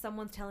anytime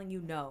someone's telling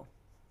you no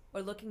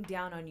or looking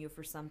down on you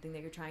for something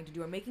that you're trying to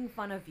do or making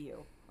fun of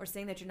you or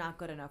saying that you're not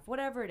good enough,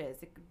 whatever it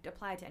is, it could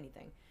apply to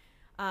anything.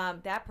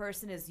 That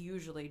person is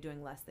usually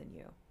doing less than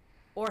you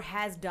or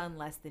has done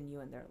less than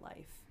you in their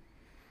life,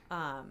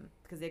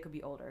 because they could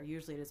be older.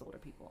 Usually it is older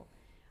people.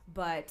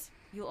 But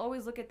you'll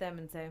always look at them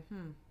and say,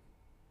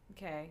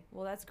 okay,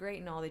 well, that's great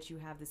and all that you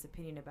have this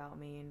opinion about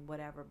me and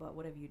whatever, but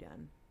what have you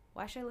done?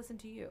 Why should I listen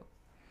to you?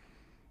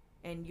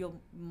 And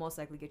you'll most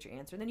likely get your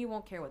answer. And then you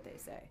won't care what they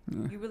say.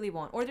 You really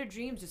won't. Or their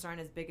dreams just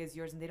aren't as big as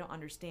yours and they don't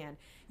understand.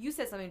 You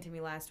said something to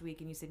me last week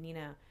and you said,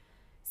 Nina,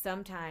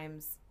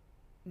 sometimes...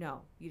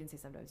 No, you didn't say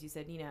sometimes. You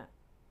said, Nina,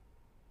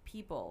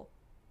 people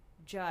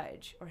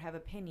judge or have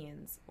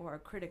opinions or are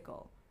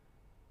critical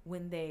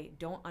when they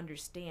don't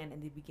understand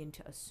and they begin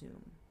to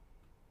assume.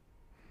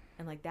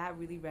 And like that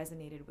really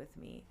resonated with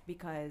me,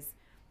 because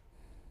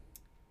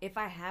if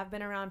I have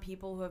been around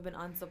people who have been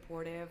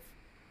unsupportive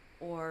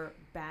or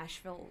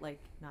bashful, like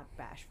not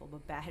bashful,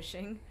 but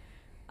bashing,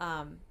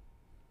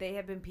 they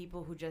have been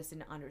people who just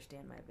didn't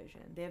understand my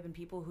vision. They have been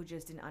people who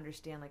just didn't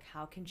understand, like,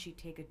 how can she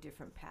take a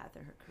different path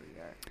in her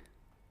career?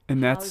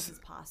 And how is this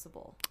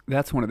possible?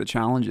 That's one of the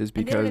challenges,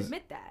 because and they don't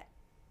admit that.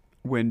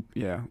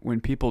 When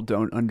people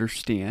don't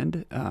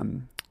understand,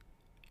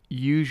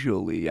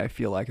 usually I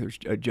feel like there's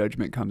a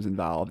judgment comes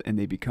involved and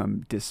they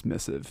become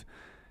dismissive,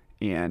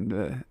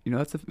 and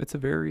it's a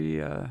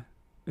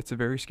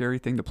very scary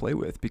thing to play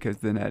with, because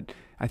then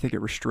I think it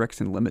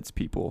restricts and limits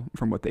people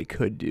from what they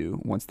could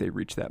do once they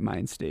reach that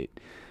mind state.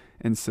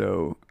 And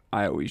so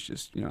I always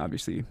just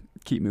obviously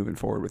keep moving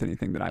forward with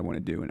anything that I want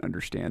to do, and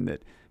understand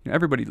that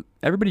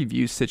everybody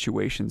views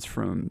situations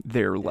from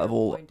their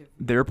level,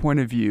 their point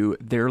of view,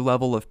 their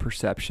level of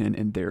perception,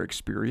 and their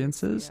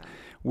experiences,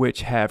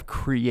 which have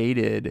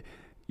created,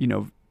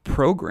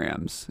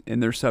 programs in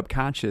their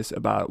subconscious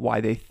about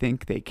why they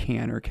think they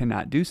can or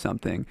cannot do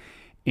something.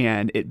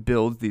 And it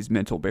builds these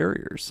mental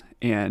barriers.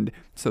 And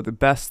so the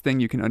best thing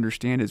you can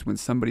understand is when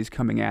somebody's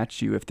coming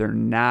at you, if they're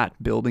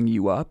not building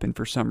you up and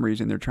for some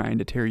reason they're trying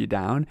to tear you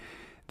down,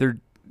 they're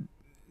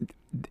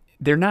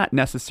not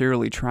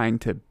necessarily trying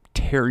to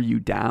tear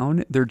you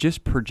down. They're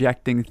just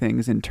projecting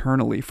things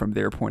internally from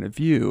their point of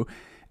view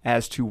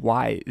as to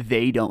why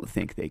they don't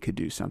think they could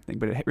do something.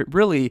 But it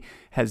really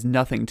has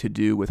nothing to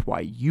do with why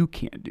you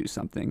can't do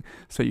something.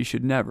 So you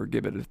should never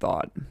give it a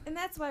thought. And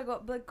that's why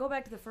go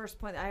back to the first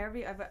point.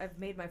 I've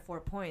made my 4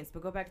 points,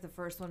 but go back to the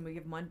first one. We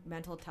give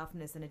mental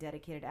toughness and a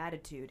dedicated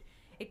attitude.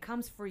 It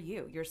comes for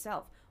you,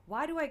 yourself.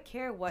 Why do I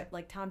care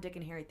what Tom, Dick,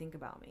 and Harry think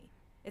about me?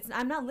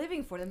 I'm not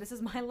living for them. This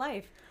is my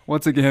life.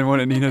 Once again, one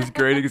of Nina's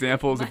great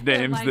examples of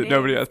names that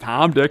nobody has.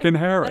 Tom, Dick, and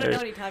Harry. I don't know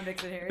any Tom,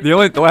 Dick, and Harry.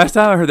 The last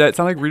time I heard that, it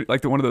sounded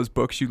like one of those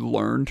books you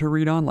learn to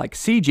read on, like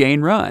see Jane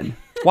run,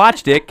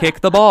 watch Dick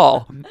kick the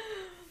ball.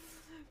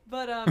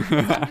 But I'm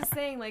just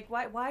saying, like,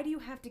 why do you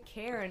have to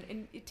care?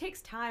 And it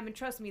takes time, and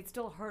trust me, it's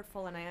still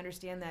hurtful, and I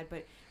understand that.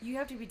 But you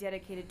have to be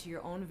dedicated to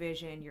your own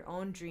vision, your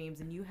own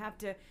dreams, and you have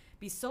to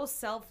be so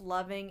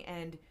self-loving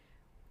and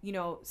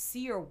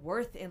see your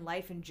worth in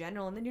life in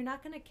general, and then you're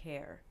not going to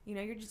care.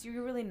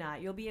 You're really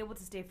not. You'll be able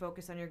to stay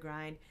focused on your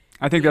grind.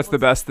 I think that's the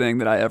best thing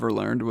that I ever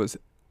learned, was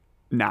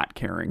not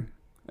caring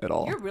at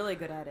all. You're really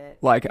good at it.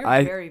 You're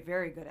very,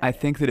 very good at it. I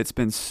think that it's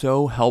been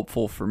so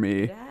helpful for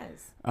me. It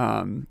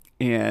has.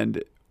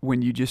 And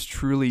when you just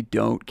truly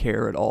don't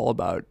care at all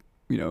about,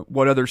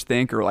 what others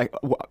think, or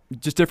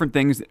just different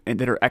things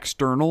that are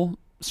external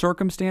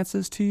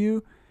circumstances to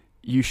you,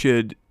 you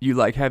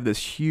have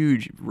this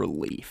huge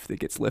relief that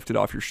gets lifted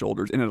off your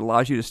shoulders, and it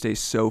allows you to stay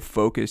so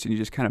focused, and you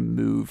just kind of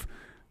move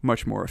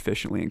much more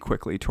efficiently and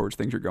quickly towards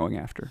things you're going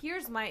after.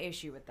 Here's my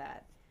issue with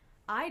that.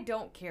 I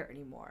don't care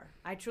anymore.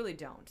 I truly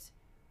don't.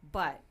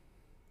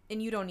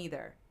 And you don't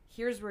either.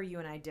 Here's where you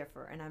and I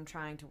differ, and I'm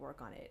trying to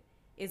work on it,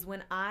 is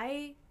when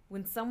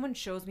someone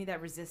shows me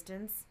that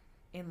resistance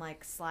in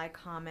sly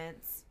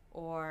comments,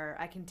 or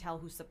I can tell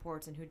who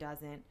supports and who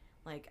doesn't.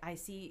 I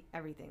see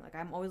everything.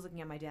 I'm always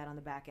looking at my dad on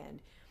the back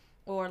end.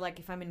 Or,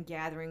 if I'm in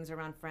gatherings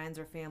around friends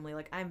or family,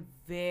 I'm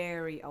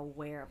very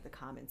aware of the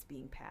comments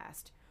being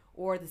passed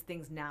or the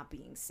things not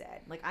being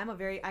said.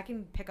 I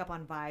can pick up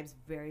on vibes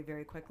very,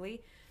 very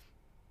quickly.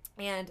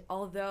 And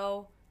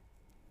although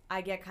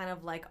I get kind of,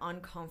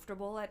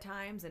 uncomfortable at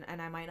times, and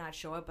I might not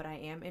show it, but I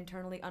am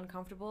internally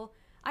uncomfortable,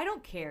 I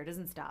don't care. It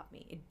doesn't stop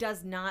me. It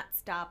does not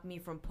stop me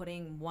from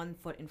putting one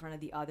foot in front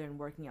of the other and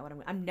working out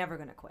what I'm never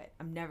going to quit.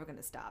 I'm never going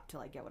to stop till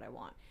I get what I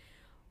want.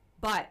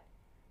 But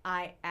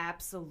I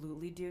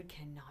absolutely, dude,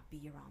 cannot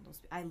be around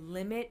those. I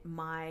limit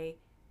my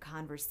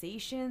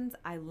conversations.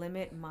 I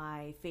limit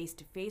my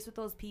face-to-face with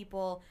those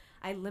people.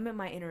 I limit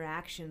my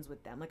interactions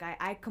with them.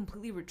 I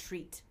completely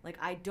retreat.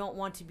 I don't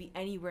want to be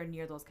anywhere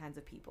near those kinds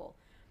of people.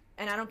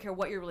 And I don't care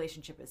what your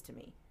relationship is to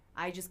me.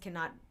 I just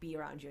cannot be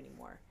around you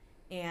anymore.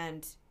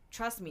 And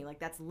trust me, like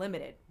that's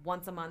limited.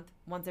 Once a month,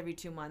 once every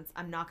 2 months.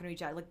 I'm not going to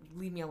reach out. Like,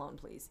 leave me alone,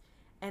 please.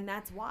 And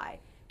that's why.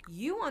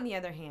 You, on the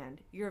other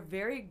hand, you're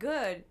very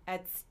good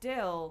at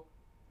still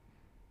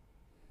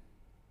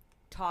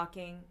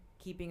talking,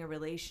 keeping a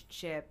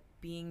relationship,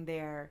 being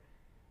there,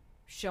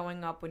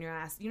 showing up when you're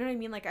asked. You know what I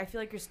mean? Like, I feel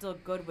like you're still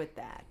good with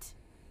that,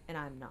 and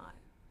I'm not.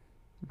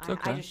 It's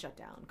okay. I just shut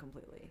down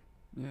completely.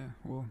 Yeah,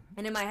 well.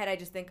 And in my head, I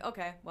just think,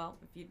 okay, well,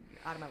 if you're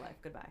out of my life,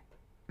 goodbye.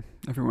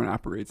 Everyone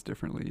operates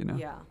differently, you know?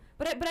 Yeah.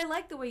 But I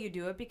like the way you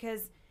do it,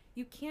 because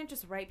you can't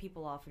just write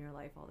people off in your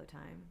life all the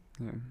time.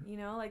 Yeah. You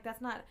know, like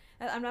that's not,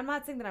 I'm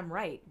not saying that I'm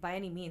right by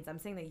any means. I'm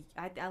saying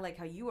that I like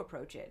how you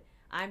approach it.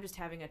 I'm just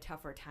having a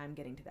tougher time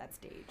getting to that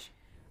stage.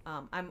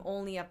 I'm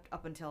only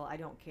up until I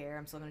don't care.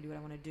 I'm still going to do what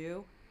I want to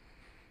do.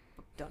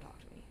 But don't talk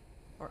to me.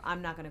 Or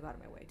I'm not going to go out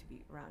of my way to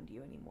be around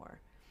you anymore.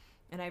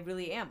 And I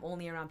really am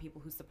only around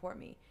people who support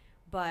me.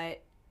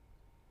 But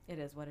it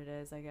is what it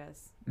is, I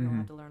guess. We don't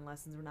have to learn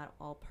lessons. We're not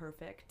all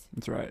perfect.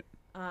 That's right.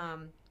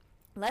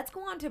 Let's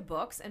go on to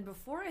books. And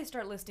before I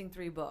start listing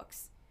 3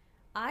 books,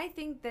 I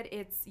think that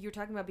you're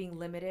talking about being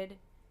limited.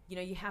 You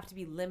know, you have to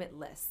be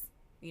limitless,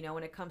 you know,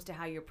 when it comes to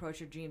how you approach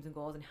your dreams and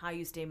goals and how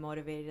you stay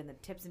motivated and the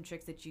tips and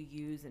tricks that you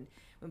use. And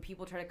when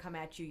people try to come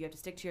at you, you have to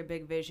stick to your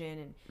big vision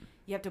and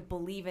you have to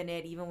believe in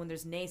it, even when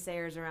there's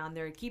naysayers around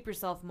there. Keep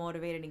yourself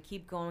motivated and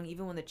keep going,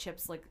 even when the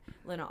chips, like,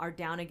 you know, are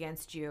down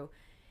against you.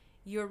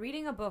 You're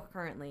reading a book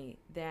currently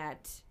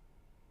that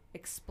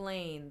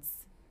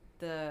explains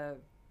the,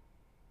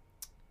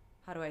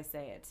 how do I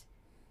say it?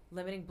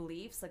 Limiting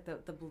beliefs, like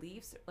the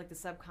beliefs, like the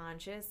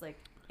subconscious, like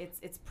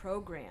it's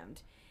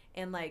programmed.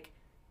 And like,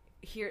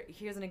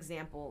 here's an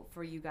example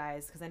for you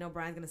guys, because I know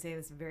Brian's going to say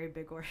this in very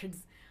big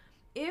words.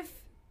 If,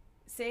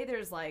 say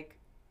there's like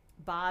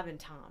Bob and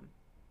Tom.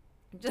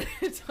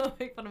 Just don't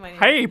make fun of my name.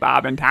 Hey,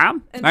 Bob and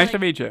Tom. And nice like, to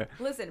meet you.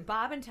 Listen,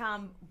 Bob and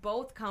Tom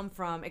both come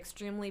from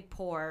extremely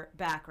poor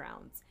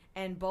backgrounds,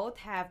 and both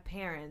have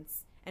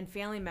parents and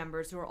family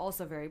members who are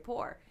also very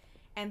poor.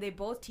 And they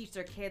both teach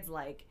their kids,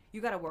 like,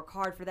 you got to work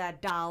hard for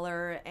that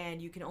dollar,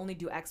 and you can only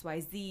do X, Y,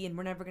 Z, and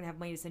we're never going to have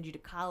money to send you to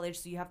college,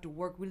 so you have to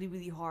work really,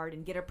 really hard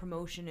and get a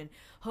promotion and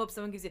hope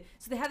someone gives you.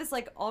 So they have this,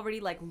 like, already,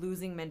 like,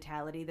 losing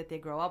mentality that they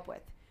grow up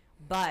with.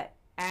 But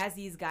as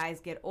these guys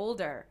get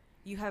older,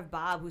 you have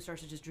Bob who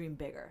starts to just dream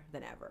bigger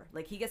than ever.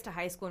 Like, he gets to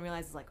high school and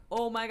realizes, like,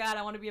 oh my God,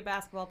 I want to be a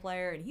basketball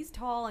player. And he's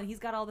tall and he's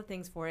got all the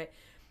things for it.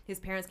 His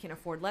parents can't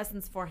afford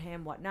lessons for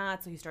him,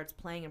 whatnot. So he starts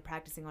playing and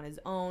practicing on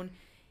his own.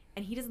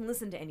 And he doesn't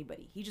listen to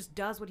anybody. He just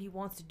does what he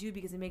wants to do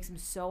because it makes him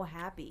so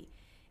happy.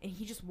 And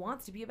he just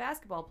wants to be a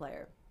basketball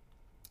player.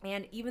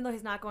 And even though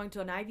he's not going to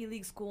an Ivy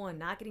League school and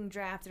not getting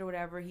drafted or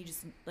whatever,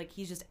 he's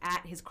just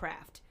at his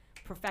craft,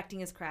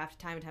 perfecting his craft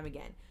time and time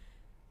again.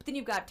 But then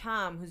you've got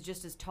Tom, who's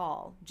just as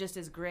tall, just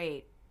as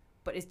great,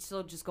 but is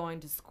still just going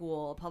to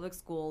school, public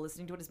school,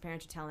 listening to what his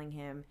parents are telling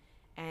him,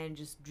 and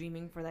just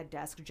dreaming for that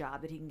desk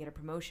job that he can get a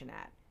promotion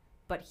at.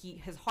 But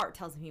his heart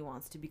tells him he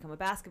wants to become a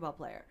basketball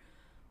player.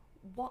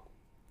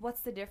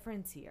 What's the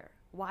difference here?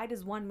 Why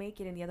does one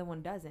make it and the other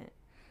one doesn't?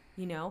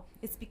 You know,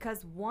 it's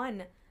because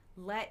one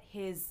let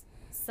his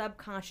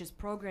subconscious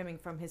programming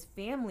from his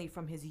family,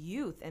 from his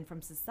youth, and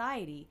from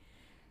society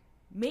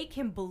make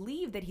him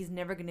believe that he's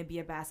never going to be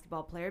a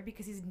basketball player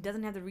because he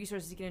doesn't have the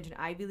resources to get into an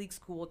Ivy League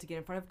school, to get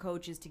in front of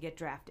coaches, to get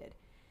drafted.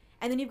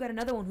 And then you've got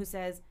another one who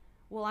says,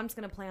 well, I'm just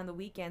going to play on the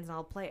weekends and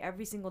I'll play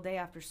every single day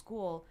after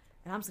school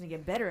and I'm just going to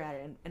get better at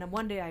it and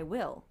one day I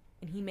will.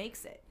 And he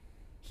makes it.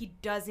 He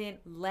doesn't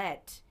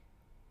let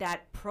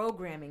that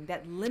programming,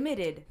 that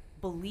limited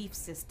belief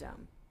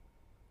system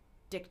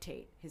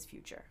dictate his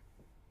future.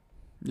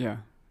 Yeah.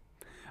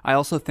 I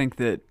also think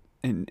that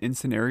in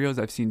scenarios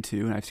I've seen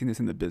too, and I've seen this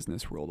in the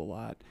business world a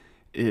lot,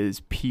 is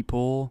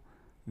people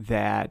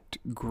that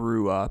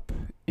grew up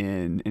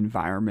in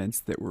environments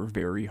that were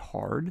very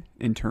hard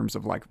in terms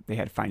of, like, they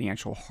had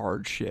financial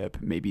hardship.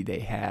 Maybe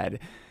they had,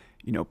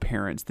 you know,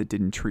 parents that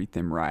didn't treat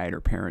them right,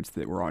 or parents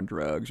that were on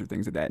drugs or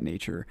things of that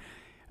nature.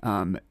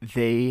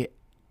 They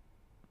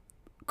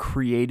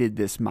created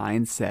this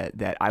mindset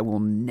that I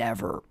will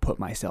never put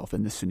myself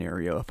in this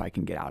scenario if I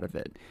can get out of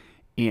it.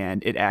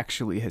 And it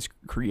actually has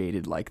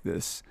created like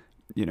this,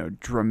 you know,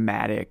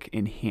 dramatic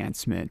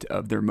enhancement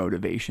of their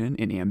motivation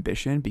and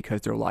ambition,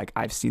 because they're like,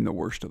 I've seen the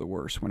worst of the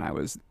worst when I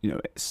was, you know,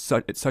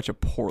 at such a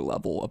poor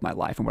level of my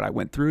life and what I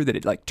went through, that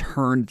it like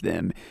turned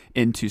them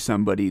into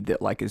somebody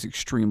that like is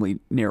extremely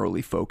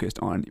narrowly focused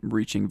on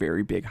reaching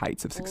very big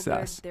heights of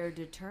success. They're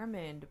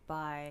determined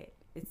by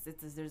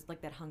there's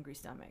like that hungry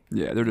stomach.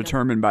 Yeah, they're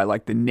determined by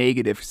like the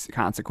negative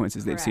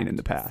consequences they've seen in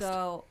the Correct. past.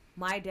 So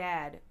my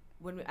dad,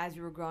 as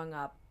we were growing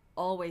up,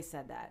 always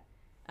said that.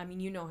 I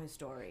mean, you know his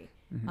story.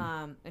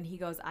 Mm-hmm. And he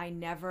goes,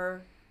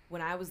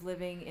 when I was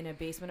living in a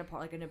basement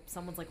apartment, like in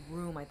someone's like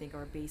room, I think,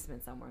 or a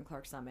basement somewhere in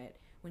Clark Summit,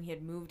 when he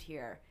had moved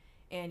here,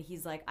 and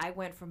he's like, I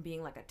went from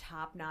being like a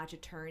top-notch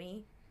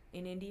attorney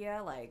in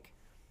India, like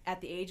at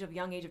the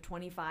young age of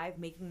 25,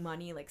 making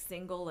money, like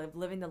single, like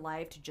living the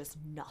life, to just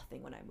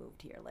nothing when I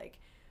moved here. Like,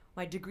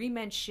 my degree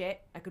meant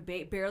shit. I could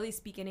barely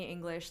speak any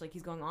English. Like,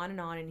 he's going on,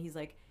 and he's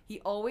like,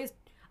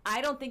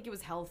 I don't think it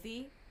was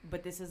healthy,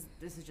 but this is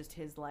just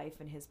his life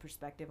and his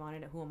perspective on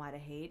it. Who am I to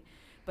hate?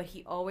 But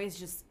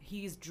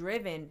he's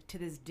driven to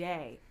this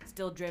day,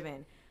 still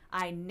driven.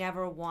 I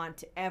never want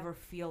to ever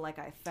feel like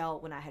I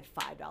felt when I had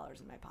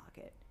 $5 in my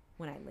pocket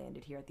when I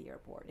landed here at the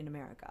airport in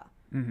America.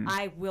 Mm-hmm.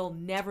 I will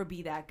never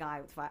be that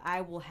guy with $5. I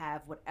will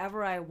have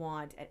whatever I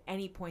want at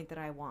any point that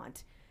I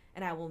want,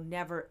 and I will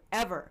never,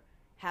 ever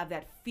have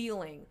that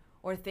feeling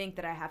or think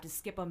that I have to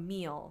skip a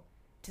meal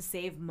to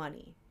save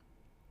money.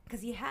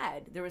 Because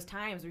there was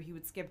times where he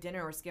would skip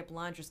dinner or skip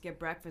lunch or skip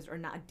breakfast or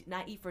not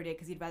eat for a day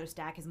because he'd rather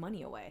stack his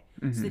money away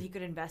so that he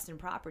could invest in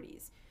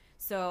properties.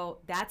 So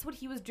that's what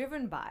he was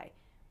driven by.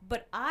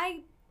 But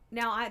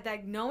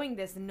knowing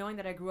this and knowing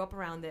that I grew up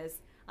around this,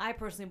 I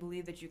personally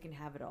believe that you can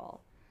have it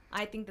all.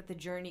 I think that the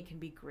journey can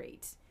be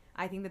great.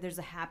 I think that there's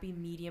a happy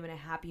medium and a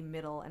happy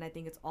middle, and I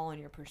think it's all in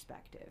your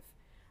perspective.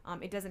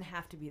 It doesn't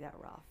have to be that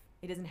rough.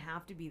 It doesn't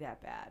have to be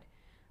that bad.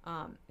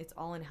 It's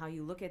all in how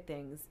you look at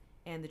things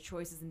and the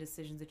choices and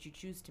decisions that you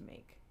choose to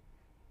make.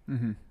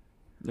 Mm-hmm.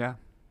 Yeah.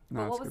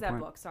 No, what was that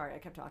book? Sorry, I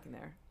kept talking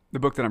there. The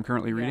book that I'm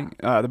currently reading?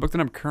 The book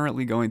that I'm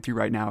currently going through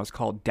right now is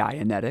called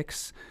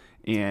Dianetics,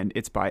 and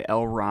it's by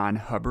L. Ron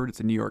Hubbard. It's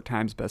a New York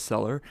Times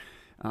bestseller.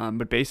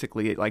 But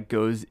basically it like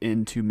goes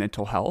into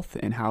mental health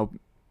and how,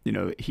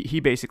 he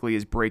basically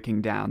is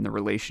breaking down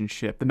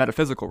the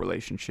metaphysical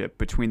relationship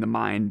between the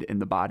mind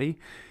and the body,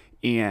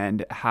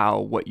 and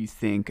how what you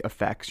think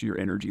affects your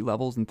energy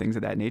levels and things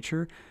of that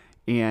nature.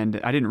 And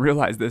I didn't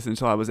realize this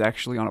until I was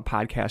actually on a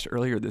podcast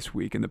earlier this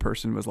week, and the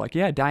person was like,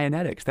 yeah,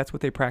 Dianetics, that's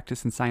what they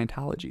practice in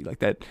Scientology. Like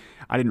that,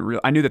 I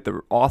knew that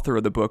the author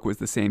of the book was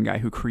the same guy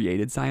who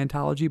created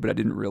Scientology, but I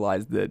didn't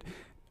realize that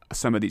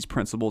some of these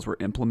principles were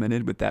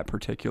implemented with that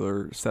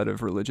particular set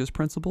of religious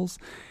principles.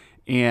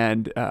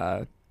 And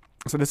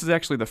so this is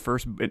actually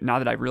now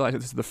that I've realized it,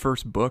 this is the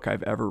first book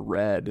I've ever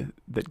read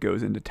that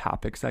goes into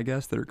topics, I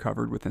guess, that are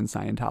covered within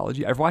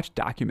Scientology. I've watched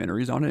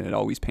documentaries on it, and it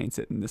always paints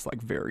it in this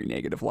like very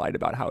negative light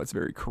about how it's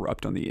very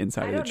corrupt on the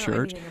inside of the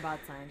church. I don't know anything about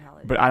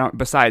Scientology. But I don't,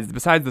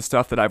 besides the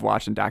stuff that I've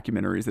watched in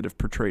documentaries that have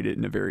portrayed it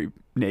in a very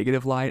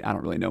negative light, I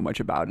don't really know much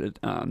about it.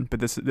 But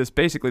this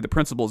basically, the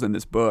principles in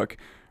this book,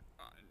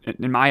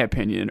 in my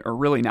opinion, are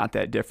really not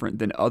that different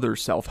than other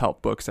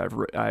self-help books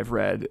I've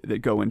read that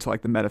go into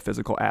like the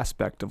metaphysical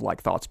aspect of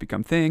like thoughts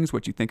become things.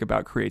 What you think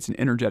about creates an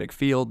energetic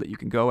field that you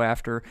can go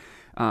after.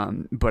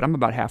 But I'm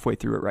about halfway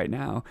through it right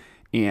now,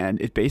 and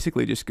it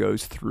basically just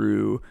goes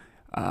through,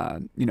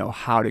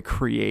 how to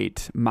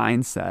create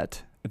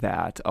mindset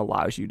that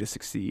allows you to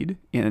succeed,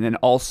 and then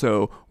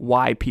also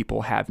why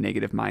people have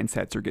negative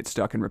mindsets or get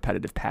stuck in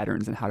repetitive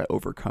patterns and how to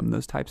overcome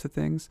those types of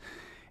things.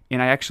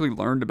 And I actually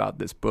learned about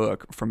this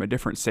book from a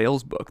different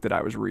sales book that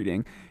I was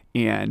reading.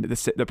 And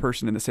the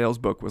person in the sales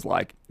book was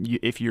like,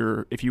 if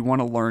you want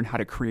to learn how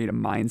to create a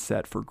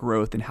mindset for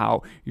growth and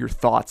how your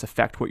thoughts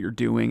affect what you're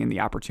doing and the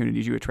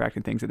opportunities you attract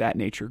and things of that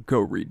nature, go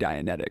read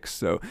Dianetics.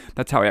 So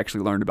that's how I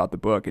actually learned about the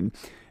book, and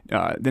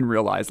then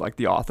realized like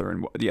the author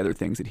and the other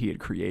things that he had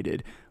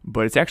created.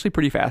 But it's actually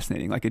pretty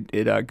fascinating. Like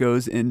it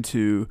goes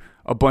into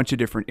a bunch of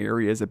different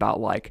areas about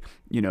like,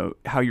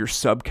 how your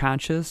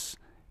subconscious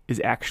is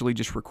actually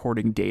just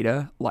recording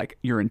data like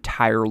your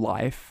entire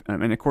life.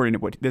 And according to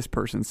what this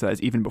person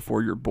says, even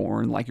before you're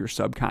born, like your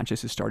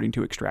subconscious is starting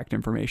to extract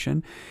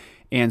information.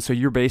 And so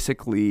you're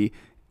basically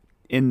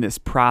in this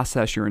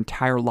process your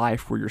entire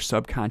life where your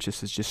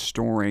subconscious is just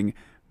storing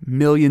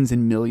millions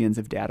and millions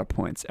of data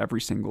points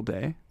every single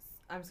day.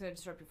 I'm just going to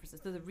disrupt you for a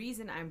second. So the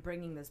reason I'm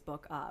bringing this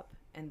book up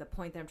and the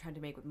point that I'm trying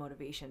to make with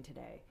motivation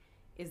today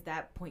is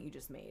that point you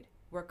just made.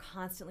 We're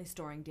constantly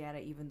storing data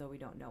even though we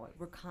don't know it.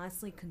 We're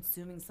constantly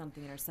consuming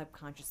something in our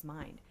subconscious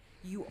mind.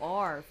 You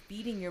are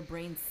feeding your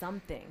brain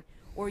something,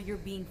 or you're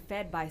being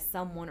fed by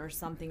someone or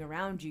something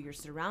around you, your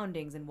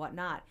surroundings and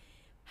whatnot.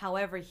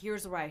 However,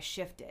 here's where I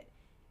shift it.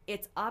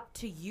 It's up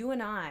to you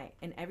and I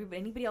and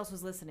anybody else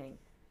who's listening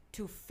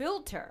to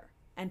filter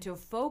and to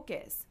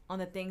focus on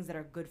the things that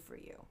are good for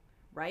you.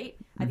 Right?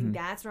 Mm-hmm. I think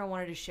that's where I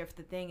wanted to shift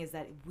the thing, is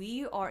that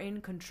we are in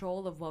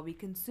control of what we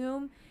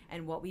consume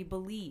and what we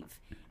believe.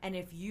 And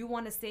if you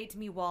want to say to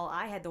me, well,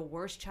 I had the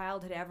worst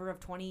childhood ever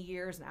of 20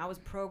 years and I was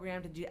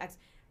programmed to do X,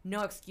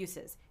 no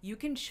excuses. You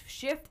can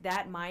shift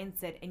that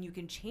mindset and you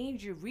can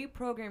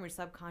reprogram your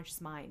subconscious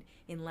mind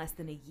in less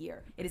than a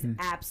year. It is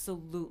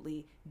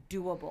absolutely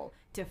doable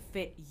to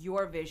fit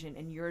your vision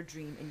and your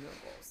dream and your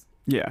goals.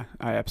 Yeah,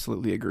 I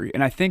absolutely agree.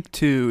 And I think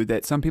too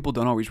that some people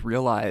don't always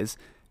realize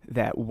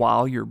that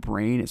while your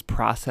brain is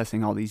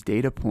processing all these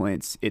data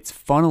points, it's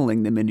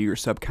funneling them into your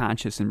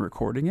subconscious and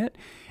recording it.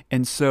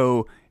 And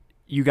so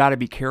you got to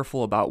be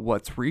careful about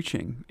what's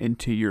reaching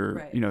into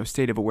your,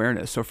 state of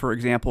awareness. So for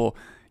example,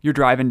 you're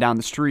driving down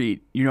the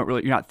street,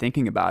 you're not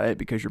thinking about it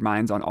because your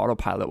mind's on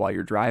autopilot while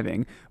you're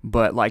driving,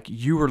 but like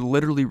you are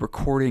literally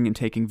recording and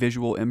taking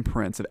visual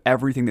imprints of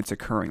everything that's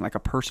occurring, like a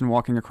person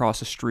walking across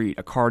the street,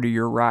 a car to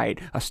your right,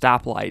 a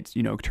stoplight,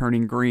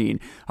 turning green,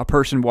 a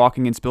person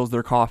walking and spills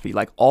their coffee.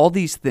 Like all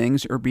these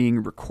things are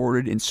being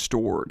recorded and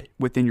stored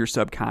within your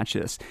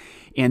subconscious.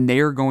 and they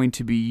are going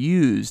to be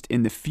used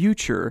in the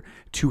future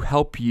to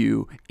help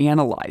you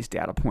analyze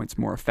data points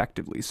more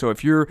effectively. So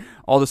if you're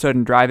all of a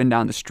sudden driving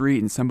down the street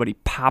and somebody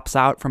pops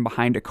out from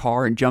behind a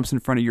car and jumps in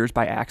front of yours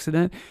by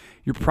accident,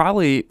 you're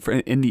probably,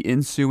 in the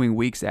ensuing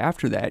weeks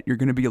after that, you're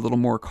going to be a little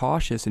more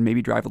cautious and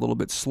maybe drive a little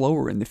bit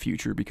slower in the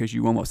future because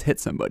you almost hit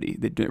somebody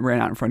that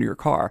ran out in front of your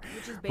car.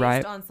 Which is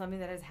based on something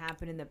that has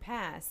happened in the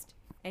past,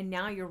 and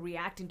now you're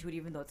reacting to it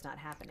even though it's not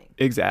happening.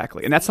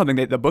 Exactly. And that's something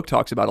that the book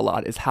talks about a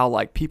lot, is how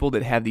like people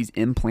that have these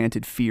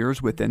implanted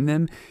fears within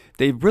them,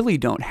 they really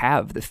don't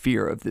have the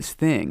fear of this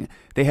thing.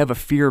 They have a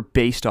fear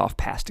based off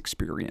past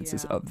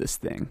experiences of this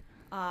thing.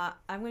 I'm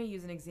going to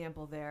use an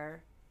example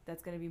there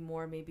that's going to be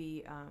more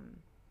maybe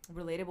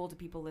relatable to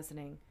people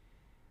listening.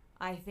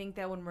 I think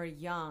that when we're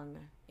young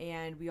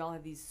and we all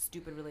have these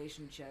stupid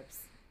relationships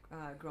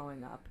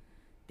growing up,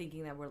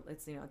 thinking that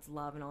it's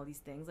love and all these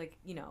things, like,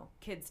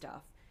 kid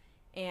stuff.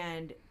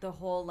 And the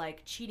whole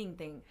like cheating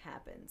thing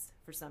happens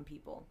for some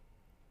people.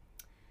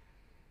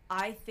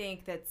 I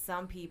think that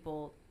some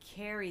people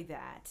carry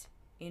that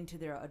into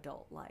their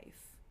adult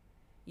life,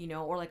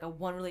 or like a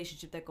one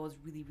relationship that goes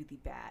really, really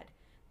bad.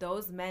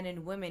 Those men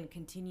and women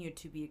continue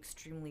to be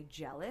extremely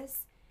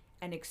jealous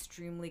and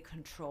extremely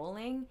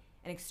controlling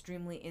and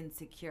extremely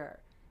insecure.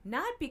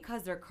 Not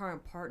because their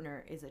current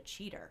partner is a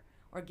cheater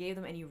or gave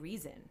them any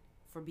reason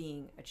for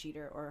being a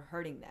cheater or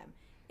hurting them.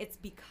 It's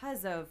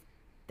because of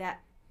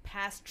that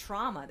past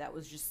trauma that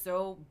was just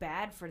so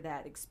bad for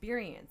that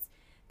experience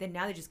that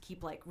now they just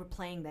keep like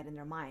replaying that in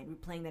their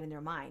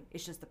mind.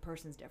 It's just the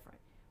person's different,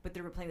 but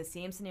they're replaying the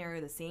same scenario,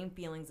 the same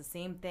feelings, the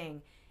same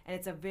thing. And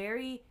it's a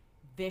very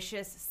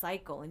vicious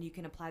cycle, and you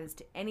can apply this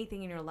to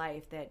anything in your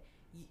life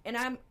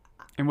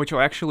and what you'll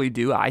actually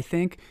do, I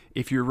think,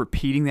 if you're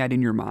repeating that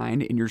in your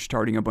mind and you're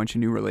starting a bunch of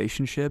new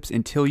relationships,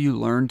 until you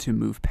learn to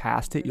move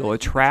past it, you'll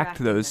attract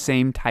those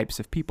same types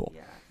of people.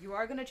 Yeah. You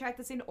are going to attract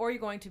the same, or you're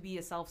going to be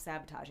a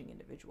self-sabotaging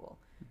individual.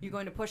 You're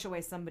going to push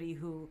away somebody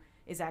who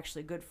is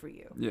actually good for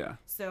you. Yeah.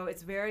 So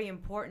it's very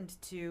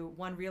important to,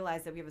 one,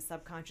 realize that we have a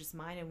subconscious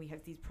mind and we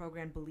have these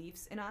programmed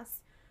beliefs in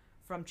us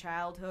from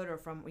childhood or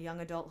from young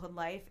adulthood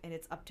life, and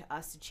it's up to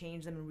us to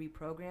change them and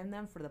reprogram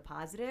them for the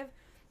positive.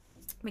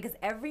 Because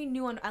every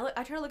new one,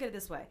 I try to look at it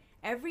this way.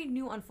 Every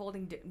new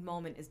unfolding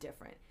moment is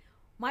different.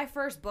 My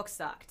first book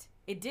sucked.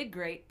 It did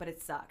great, but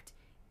it sucked.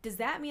 Does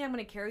that mean I'm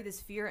going to carry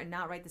this fear and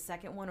not write the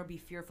second one or be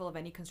fearful of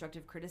any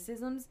constructive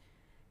criticisms?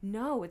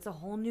 No, it's a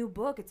whole new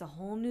book. It's a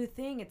whole new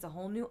thing. It's a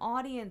whole new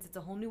audience. It's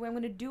a whole new way I'm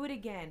going to do it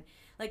again.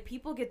 Like,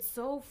 people get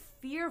so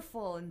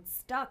fearful and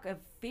stuck of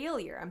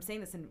failure. I'm saying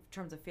this in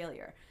terms of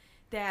failure,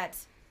 that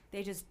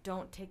they just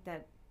don't take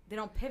that, they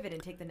don't pivot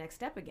and take the next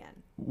step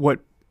again. What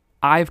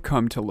I've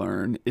come to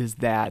learn is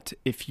that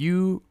if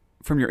you,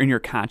 in your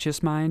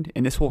conscious mind,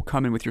 and this will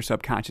come in with your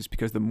subconscious,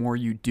 because the more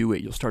you do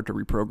it, you'll start to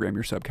reprogram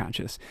your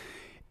subconscious,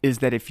 is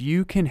that if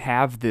you can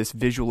have this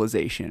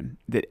visualization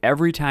that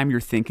every time you're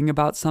thinking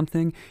about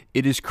something,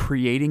 it is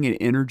creating an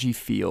energy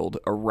field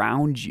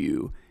around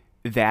you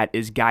that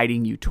is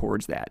guiding you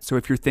towards that. So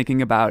if you're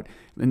thinking about,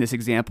 in this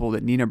example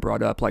that Nina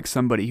brought up, like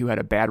somebody who had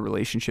a bad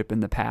relationship in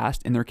the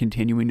past and they're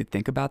continuing to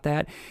think about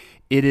that,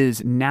 it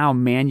is now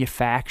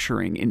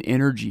manufacturing an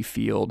energy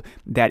field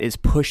that is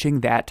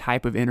pushing that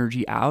type of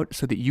energy out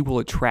so that you will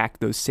attract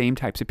those same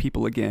types of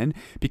people again,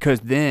 because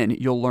then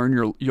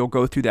you'll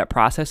go through that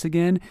process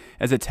again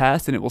as a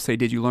test, and it will say,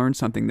 did you learn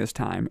something this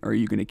time, or are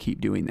you going to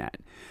keep doing that?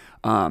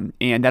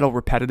 And that'll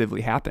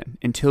repetitively happen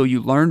until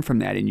you learn from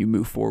that and you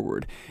move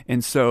forward.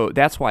 And so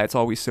that's why it's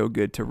always so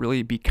good to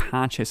really be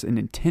conscious and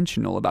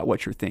intentional about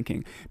what you're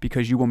thinking,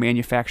 because you will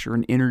manufacture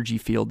an energy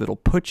field that'll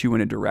put you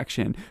in a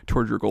direction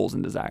toward your goals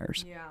and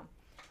desires. Yeah.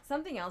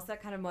 Something else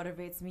that kind of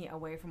motivates me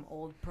away from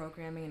old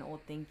programming and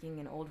old thinking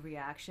and old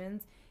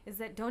reactions is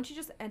that, don't you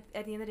just, at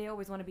the end of the day,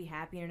 always want to be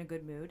happy and in a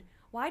good mood?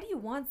 Why do you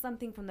want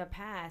something from the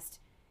past?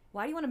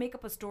 Why do you want to make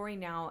up a story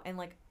now and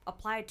like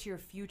apply it to your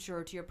future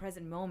or to your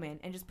present moment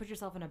and just put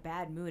yourself in a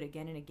bad mood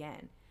again and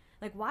again?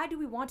 Like, why do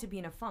we want to be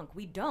in a funk?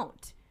 We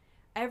don't.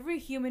 Every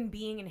human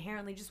being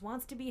inherently just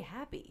wants to be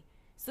happy.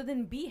 So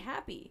then be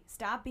happy.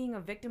 Stop being a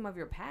victim of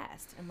your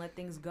past and let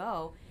things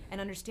go, and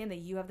understand that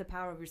you have the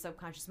power of your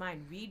subconscious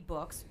mind. Read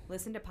books,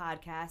 listen to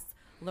podcasts,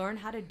 learn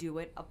how to do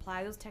it,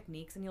 apply those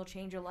techniques, and you'll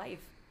change your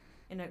life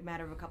in a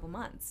matter of a couple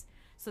months.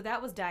 So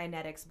that was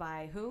Dianetics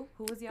by who?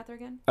 Who was the author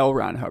again? L.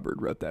 Ron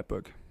Hubbard wrote that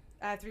book.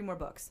 I have 3 more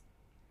books.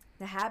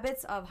 The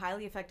Habits of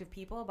Highly Effective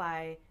People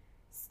by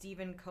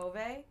Stephen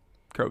Covey.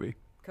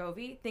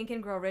 Think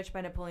and Grow Rich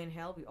by Napoleon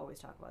Hill. We always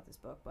talk about this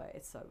book, but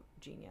it's so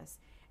genius.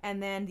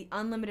 And then The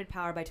Unlimited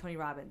Power by Tony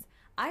Robbins.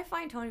 I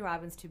find Tony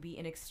Robbins to be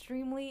an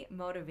extremely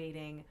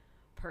motivating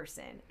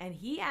person. And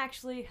he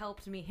actually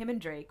helped me, him and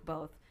Drake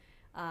both,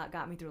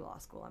 got me through law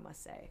school, I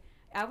must say.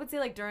 I would say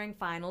like during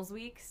finals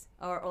weeks,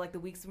 or like the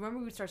weeks, remember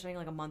we would start studying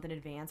like a month in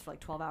advance for like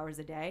 12 hours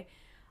a day?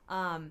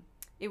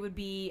 It would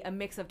be a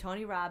mix of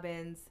Tony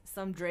Robbins,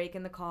 some Drake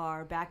in the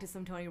car, back to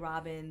some Tony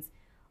Robbins,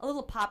 a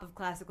little pop of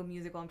classical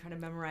music while I'm trying to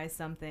memorize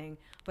something.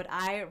 But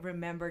I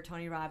remember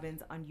Tony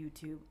Robbins on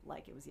YouTube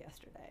like it was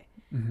yesterday.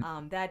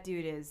 Mm-hmm. That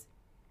dude is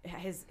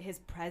his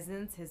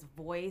presence, his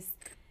voice,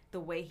 the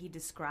way he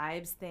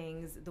describes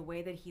things, the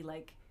way that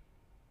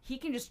he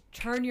can just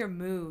turn your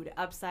mood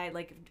upside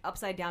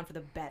down for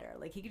the better.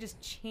 Like he could just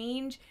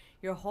change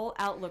your whole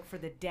outlook for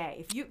the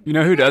day. If you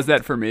know who does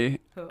that for me?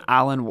 Who?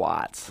 Alan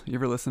Watts. You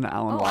ever listen to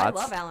Alan Watts?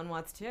 I love Alan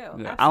Watts too.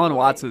 Yeah. Alan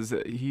Watts is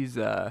he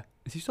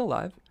still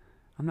alive?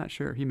 I'm not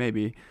sure. He may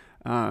be.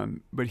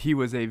 But he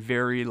was a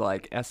very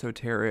like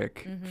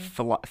esoteric,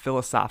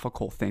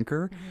 philosophical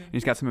thinker. And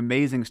he's got some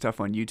amazing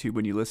stuff on YouTube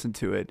when you listen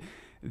to it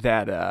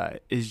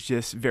that is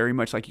just very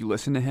much like you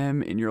listen to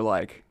him and you're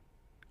like,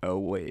 oh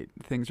wait,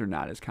 things are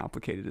not as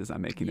complicated as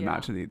I'm making them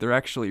out to be. They're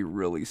actually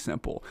really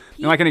simple.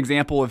 Like an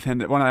example of him,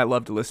 that one I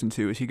love to listen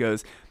to is he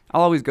goes,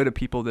 I'll always go to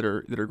people that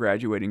are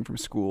graduating from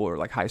school or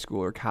like high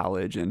school or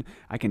college, and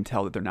I can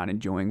tell that they're not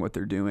enjoying what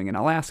they're doing, and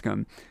I'll ask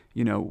them,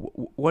 you know,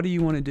 what do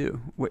you want to do?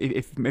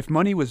 If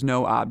money was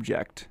no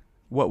object,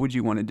 what would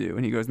you want to do?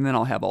 And he goes, and then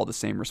I'll have all the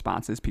same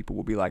responses. People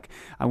will be like,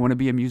 I want to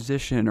be a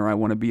musician, or I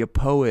want to be a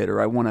poet,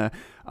 or I want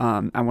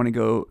to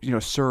go, you know,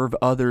 serve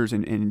others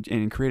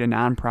and create a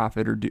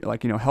nonprofit, or do,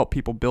 like, you know, help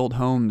people build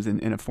homes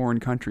in a foreign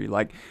country.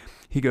 Like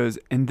he goes,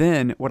 and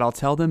then what I'll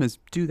tell them is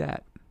do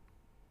that.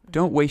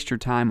 Don't waste your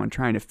time on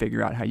trying to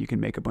figure out how you can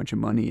make a bunch of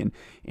money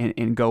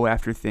and go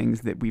after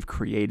things that we've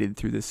created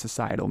through this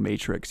societal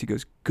matrix. He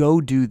goes, go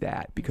do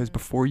that, because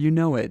before you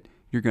know it,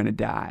 you're going to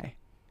die.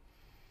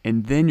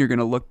 And then you're going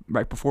to look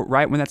when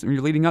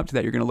you're leading up to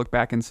that, you're going to look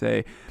back and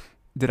say,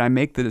 did I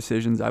make the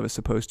decisions I was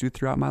supposed to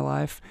throughout my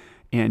life?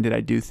 And did I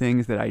do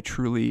things that I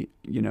truly,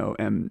 you know,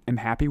 am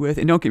happy with?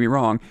 And don't get me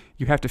wrong,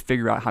 you have to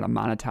figure out how to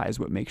monetize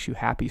what makes you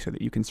happy so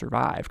that you can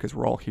survive, because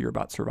we're all here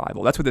about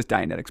survival. That's what this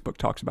Dianetics book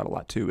talks about a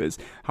lot too, is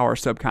how our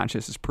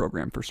subconscious is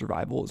programmed for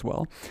survival as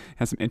well. It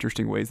has some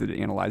interesting ways that it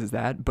analyzes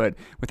that. But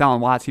with Alan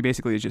Watts, he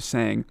basically is just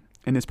saying,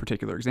 in this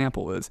particular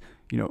example, is,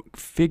 you know,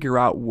 figure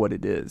out what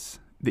it is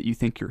that you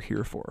think you're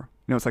here for.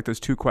 You know, it's like those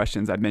two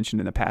questions I've mentioned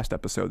in the past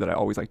episode that I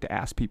always like to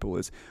ask people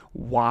is,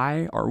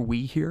 why are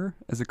we here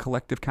as a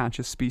collective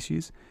conscious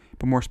species?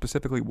 But more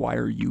specifically, why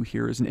are you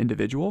here as an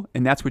individual?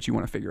 And that's what you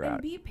want to figure out.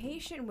 And be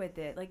patient with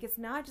it. Like, it's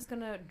not just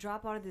going to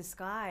drop out of the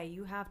sky.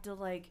 You have to,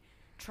 like,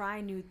 try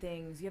new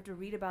things. You have to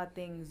read about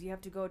things. You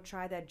have to go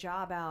try that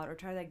job out or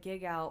try that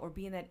gig out or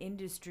be in that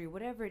industry,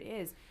 whatever it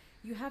is.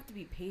 You have to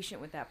be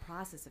patient with that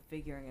process of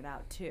figuring it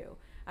out, too.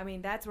 I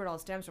mean, that's where it all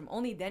stems from.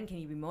 Only then can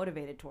you be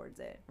motivated towards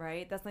it,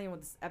 right? That's not even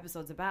what this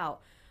episode's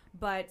about.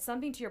 But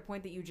something to your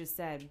point that you just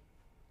said,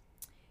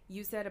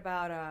 you said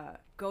about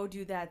go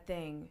do that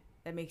thing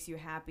that makes you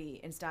happy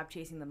and stop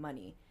chasing the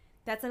money.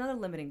 That's another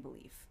limiting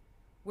belief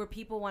where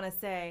people want to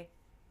say,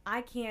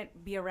 I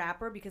can't be a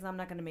rapper because I'm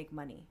not going to make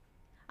money.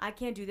 I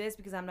can't do this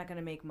because I'm not going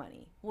to make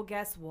money. Well,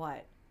 guess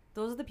what?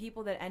 Those are the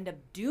people that end up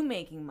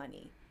making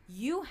money.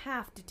 You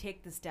have to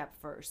take the step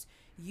first.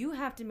 You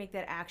have to make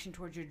that action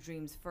towards your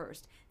dreams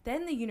first.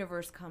 Then the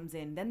universe comes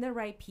in. Then the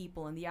right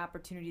people and the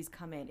opportunities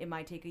come in. It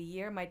might take a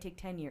year. It might take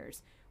 10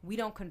 years. We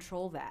don't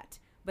control that.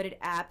 But it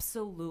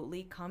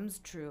absolutely comes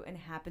true and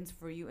happens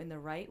for you in the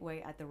right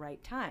way at the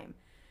right time.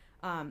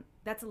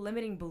 That's a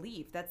limiting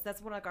belief.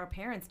 That's what like our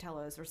parents tell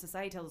us or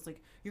society tells us,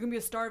 like, you're going to be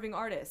a starving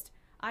artist.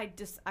 I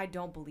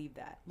don't believe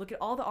that. Look at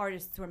all the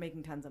artists who are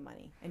making tons of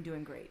money and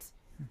doing great.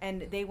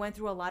 And they went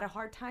through a lot of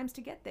hard times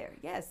to get there.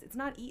 Yes, it's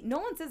not no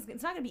one says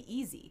it's not going to be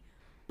easy,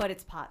 but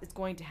it's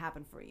going to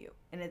happen for you,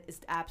 and it's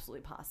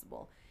absolutely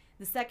possible.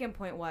 The second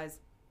point was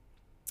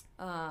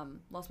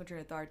lost my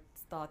train of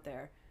thought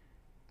there.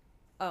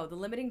 Oh, the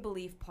limiting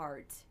belief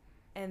part.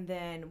 And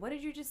then what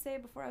did you just say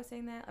before I was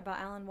saying that about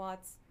Alan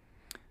Watts?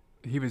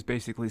 He was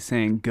basically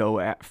saying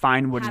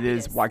find what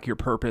Happiness. It is, like your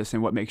purpose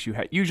and what makes you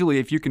happy. Usually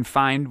if you can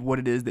find what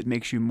it is that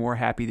makes you more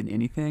happy than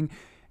anything,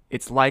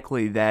 it's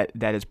likely that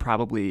is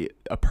probably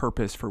a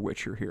purpose for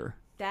which you're here.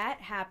 That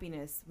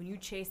happiness, when you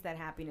chase that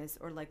happiness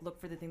or like look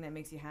for the thing that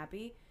makes you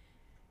happy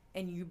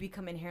and you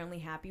become inherently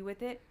happy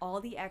with it, all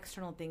the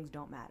external things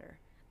don't matter.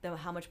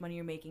 How much money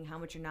you're making, how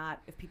much you're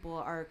not, if people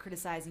are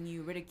criticizing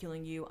you,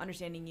 ridiculing you,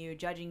 understanding you,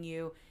 judging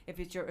you, if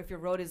your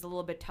road is a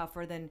little bit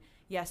tougher than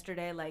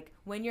yesterday, like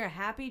when you're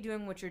happy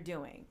doing what you're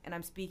doing, and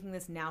I'm speaking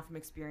this now from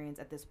experience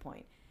at this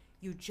point,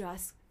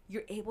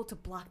 you're able to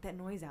block that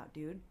noise out,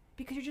 dude,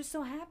 because you're just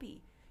so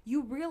happy.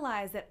 You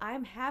realize that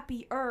I'm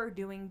happier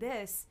doing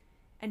this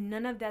and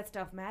none of that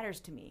stuff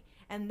matters to me.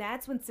 And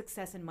that's when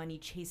success and money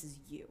chases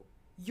you.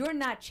 You're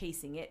not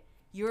chasing it.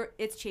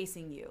 It's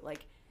chasing you.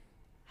 Like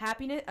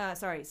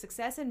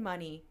success and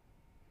money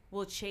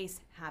will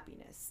chase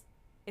happiness.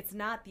 It's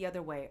not the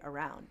other way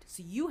around.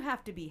 So you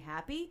have to be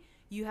happy.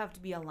 You have to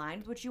be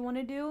aligned with what you want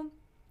to do.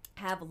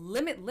 Have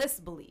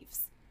limitless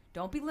beliefs.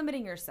 Don't be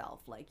limiting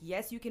yourself. Like,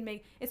 yes, you can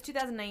it's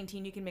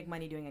 2019. You can make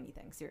money doing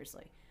anything.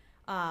 Seriously.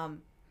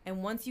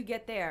 And once you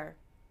get there,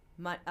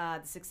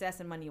 the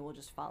success and money will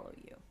just follow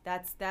you.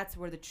 That's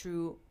where the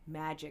true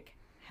magic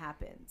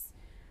happens.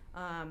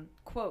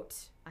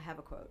 Quote. I have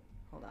a quote.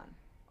 Hold on.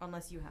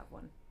 Unless you have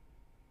one.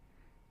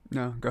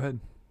 No, go ahead.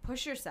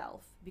 Push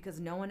yourself because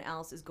no one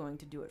else is going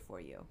to do it for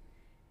you.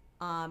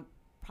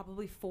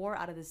 Probably 4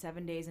 out of the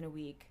 7 days in a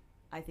week,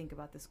 I think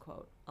about this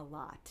quote a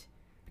lot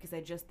because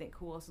I just think,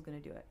 who else is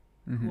going to do it?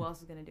 Mm-hmm. Who else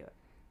is going to do it?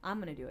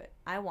 I'm going to do it.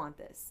 I want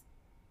this.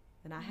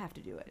 Then I have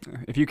to do it.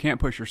 If you can't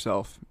push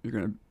yourself, you're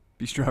going to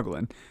be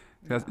struggling.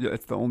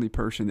 That's the only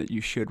person that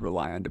you should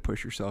rely on to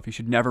push yourself. You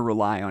should never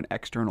rely on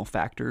external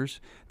factors.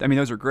 I mean,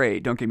 those are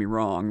great. Don't get me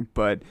wrong.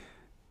 But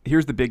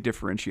here's the big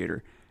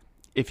differentiator.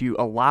 If you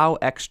allow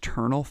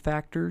external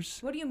factors.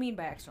 What do you mean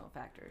by external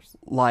factors?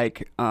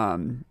 Like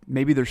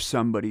maybe there's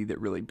somebody that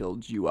really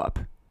builds you up,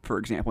 for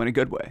example, in a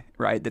good way,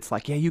 right? That's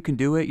like, yeah, you can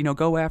do it.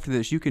 Go after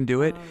this. You can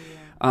do it.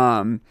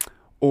 Oh, yeah.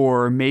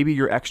 Or maybe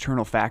your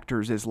external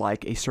factors is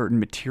like a certain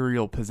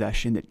material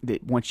possession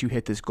that once you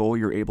hit this goal,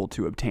 you're able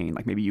to obtain.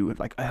 Like maybe you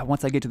like,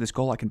 once I get to this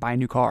goal, I can buy a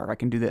new car. I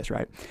can do this,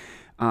 right?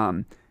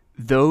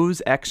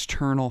 Those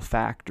external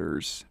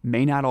factors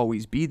may not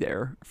always be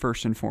there,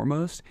 first and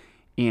foremost,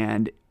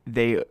 and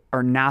they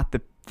are not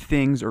the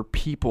things or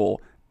people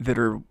that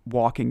are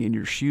walking in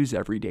your shoes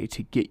every day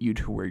to get you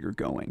to where you're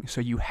going. So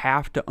you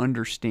have to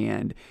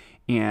understand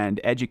and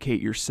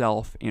educate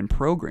yourself and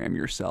program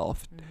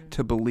yourself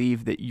to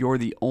believe that you're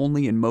the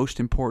only and most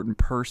important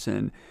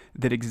person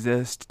that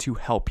exists to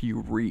help you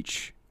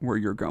reach where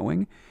you're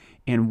going.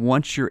 And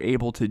once you're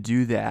able to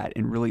do that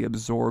and really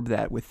absorb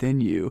that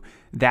within you,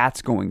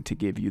 that's going to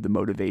give you the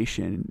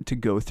motivation to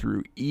go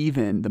through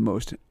even the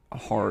most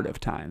hard of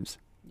times.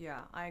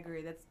 Yeah, I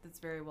agree. That's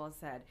very well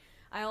said.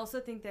 I also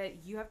think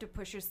that you have to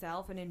push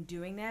yourself, and in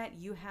doing that,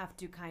 you have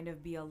to kind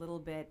of be a little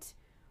bit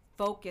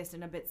focused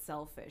and a bit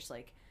selfish.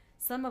 Like,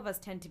 some of us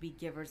tend to be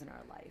givers in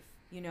our life,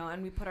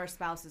 and we put our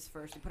spouses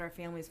first, we put our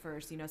families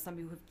first. Some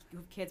people who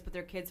have kids put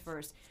their kids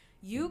first.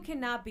 You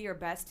cannot be your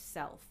best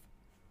self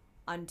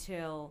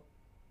until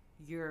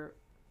you're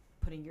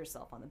putting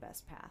yourself on the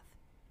best path.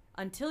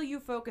 Until you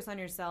focus on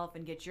yourself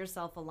and get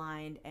yourself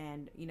aligned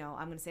and,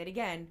 I'm going to say it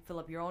again, fill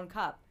up your own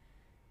cup.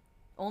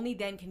 Only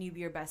then can you be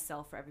your best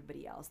self for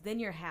everybody else. Then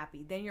you're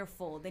happy, then you're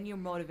full, then you're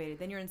motivated,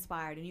 then you're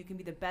inspired, and you can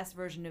be the best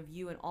version of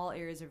you in all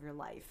areas of your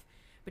life.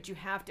 But you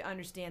have to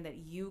understand that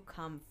you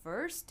come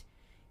first.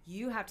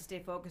 You have to stay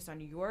focused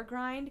on your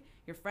grind.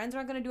 Your friends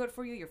aren't going to do it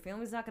for you. Your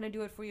family's not going to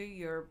do it for you.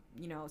 Your,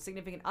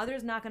 significant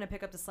other's not going to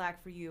pick up the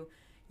slack for you.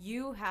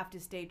 You have to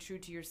stay true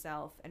to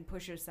yourself and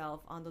push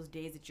yourself on those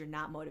days that you're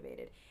not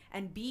motivated.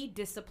 And be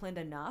disciplined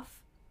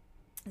enough.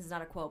 This is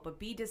not a quote, but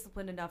be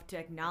disciplined enough to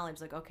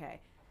acknowledge, like,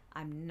 okay,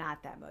 I'm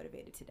not that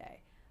motivated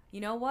today. You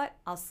know what?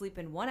 I'll sleep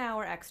in 1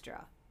 hour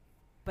extra,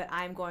 but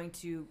I'm going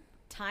to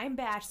time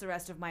batch the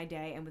rest of my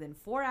day, and within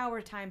 4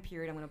 hour time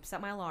period, I'm going to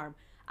set my alarm.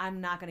 I'm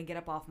not going to get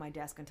up off my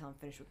desk until I'm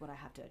finished with what I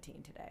have to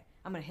attain today.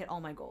 I'm going to hit all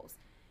my goals.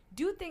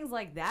 Do things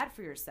like that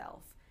for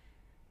yourself.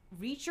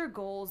 Reach your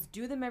goals,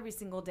 do them every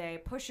single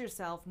day, push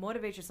yourself,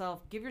 motivate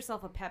yourself, give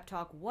yourself a pep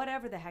talk,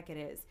 whatever the heck it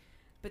is.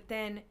 But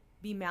then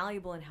be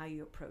malleable in how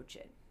you approach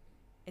it.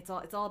 It's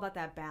all about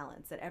that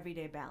balance, that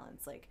everyday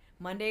balance. Like,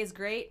 Monday is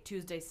great,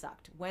 Tuesday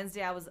sucked.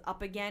 Wednesday I was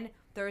up again,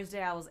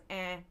 Thursday I was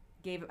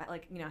gave it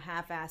like,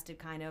 half-assed it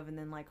kind of, and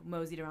then like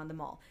moseyed around the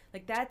mall.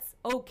 Like, that's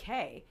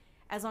okay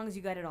as long as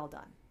you got it all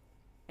done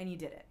and you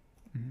did it.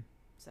 Mm-hmm.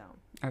 So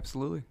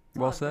absolutely.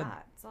 Well said.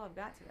 That's all I've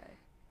got today.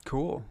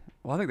 Cool.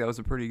 Well, I think that was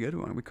a pretty good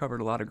one. We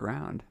covered a lot of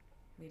ground.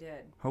 We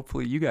did.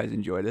 Hopefully you guys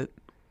enjoyed it.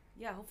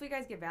 Yeah, hopefully you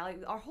guys get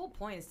value. Our whole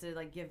point is to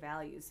like give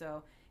value.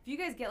 So if you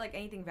guys get like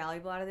anything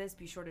valuable out of this,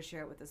 be sure to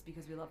share it with us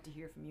because we love to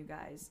hear from you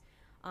guys.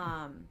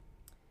 Trying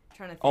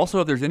to think. Also,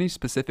 if there's any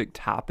specific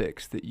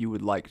topics that you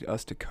would like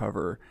us to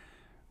cover,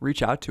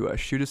 reach out to us.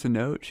 Shoot us a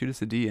note, shoot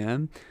us a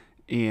DM,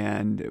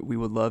 and we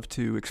would love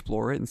to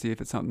explore it and see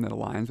if it's something that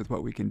aligns with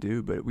what we can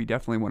do. But we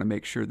definitely want to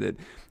make sure that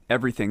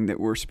everything that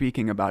we're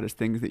speaking about is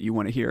things that you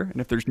want to hear.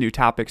 And if there's new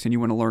topics and you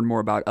want to learn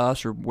more about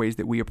us or ways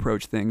that we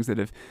approach things that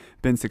have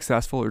been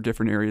successful or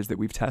different areas that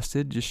we've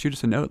tested, just shoot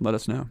us a note and let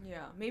us know.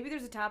 Yeah, maybe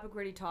there's a topic we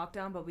already talked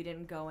on, but we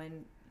didn't go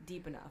in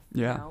deep enough.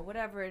 Yeah.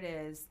 Whatever it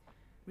is,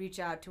 reach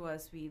out to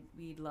us.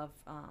 We'd love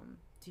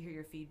to hear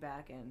your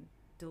feedback and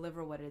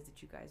deliver what it is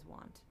that you guys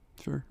want.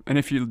 Sure. And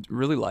if you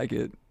really like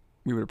it,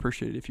 we would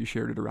appreciate it if you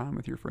shared it around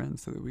with your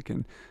friends so that we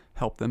can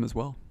help them as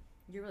well.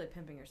 You're really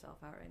pimping yourself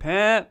out right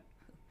now. Pimp.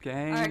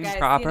 Gang. All right, guys.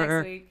 Proper. See you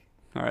next week.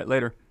 All right,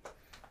 later.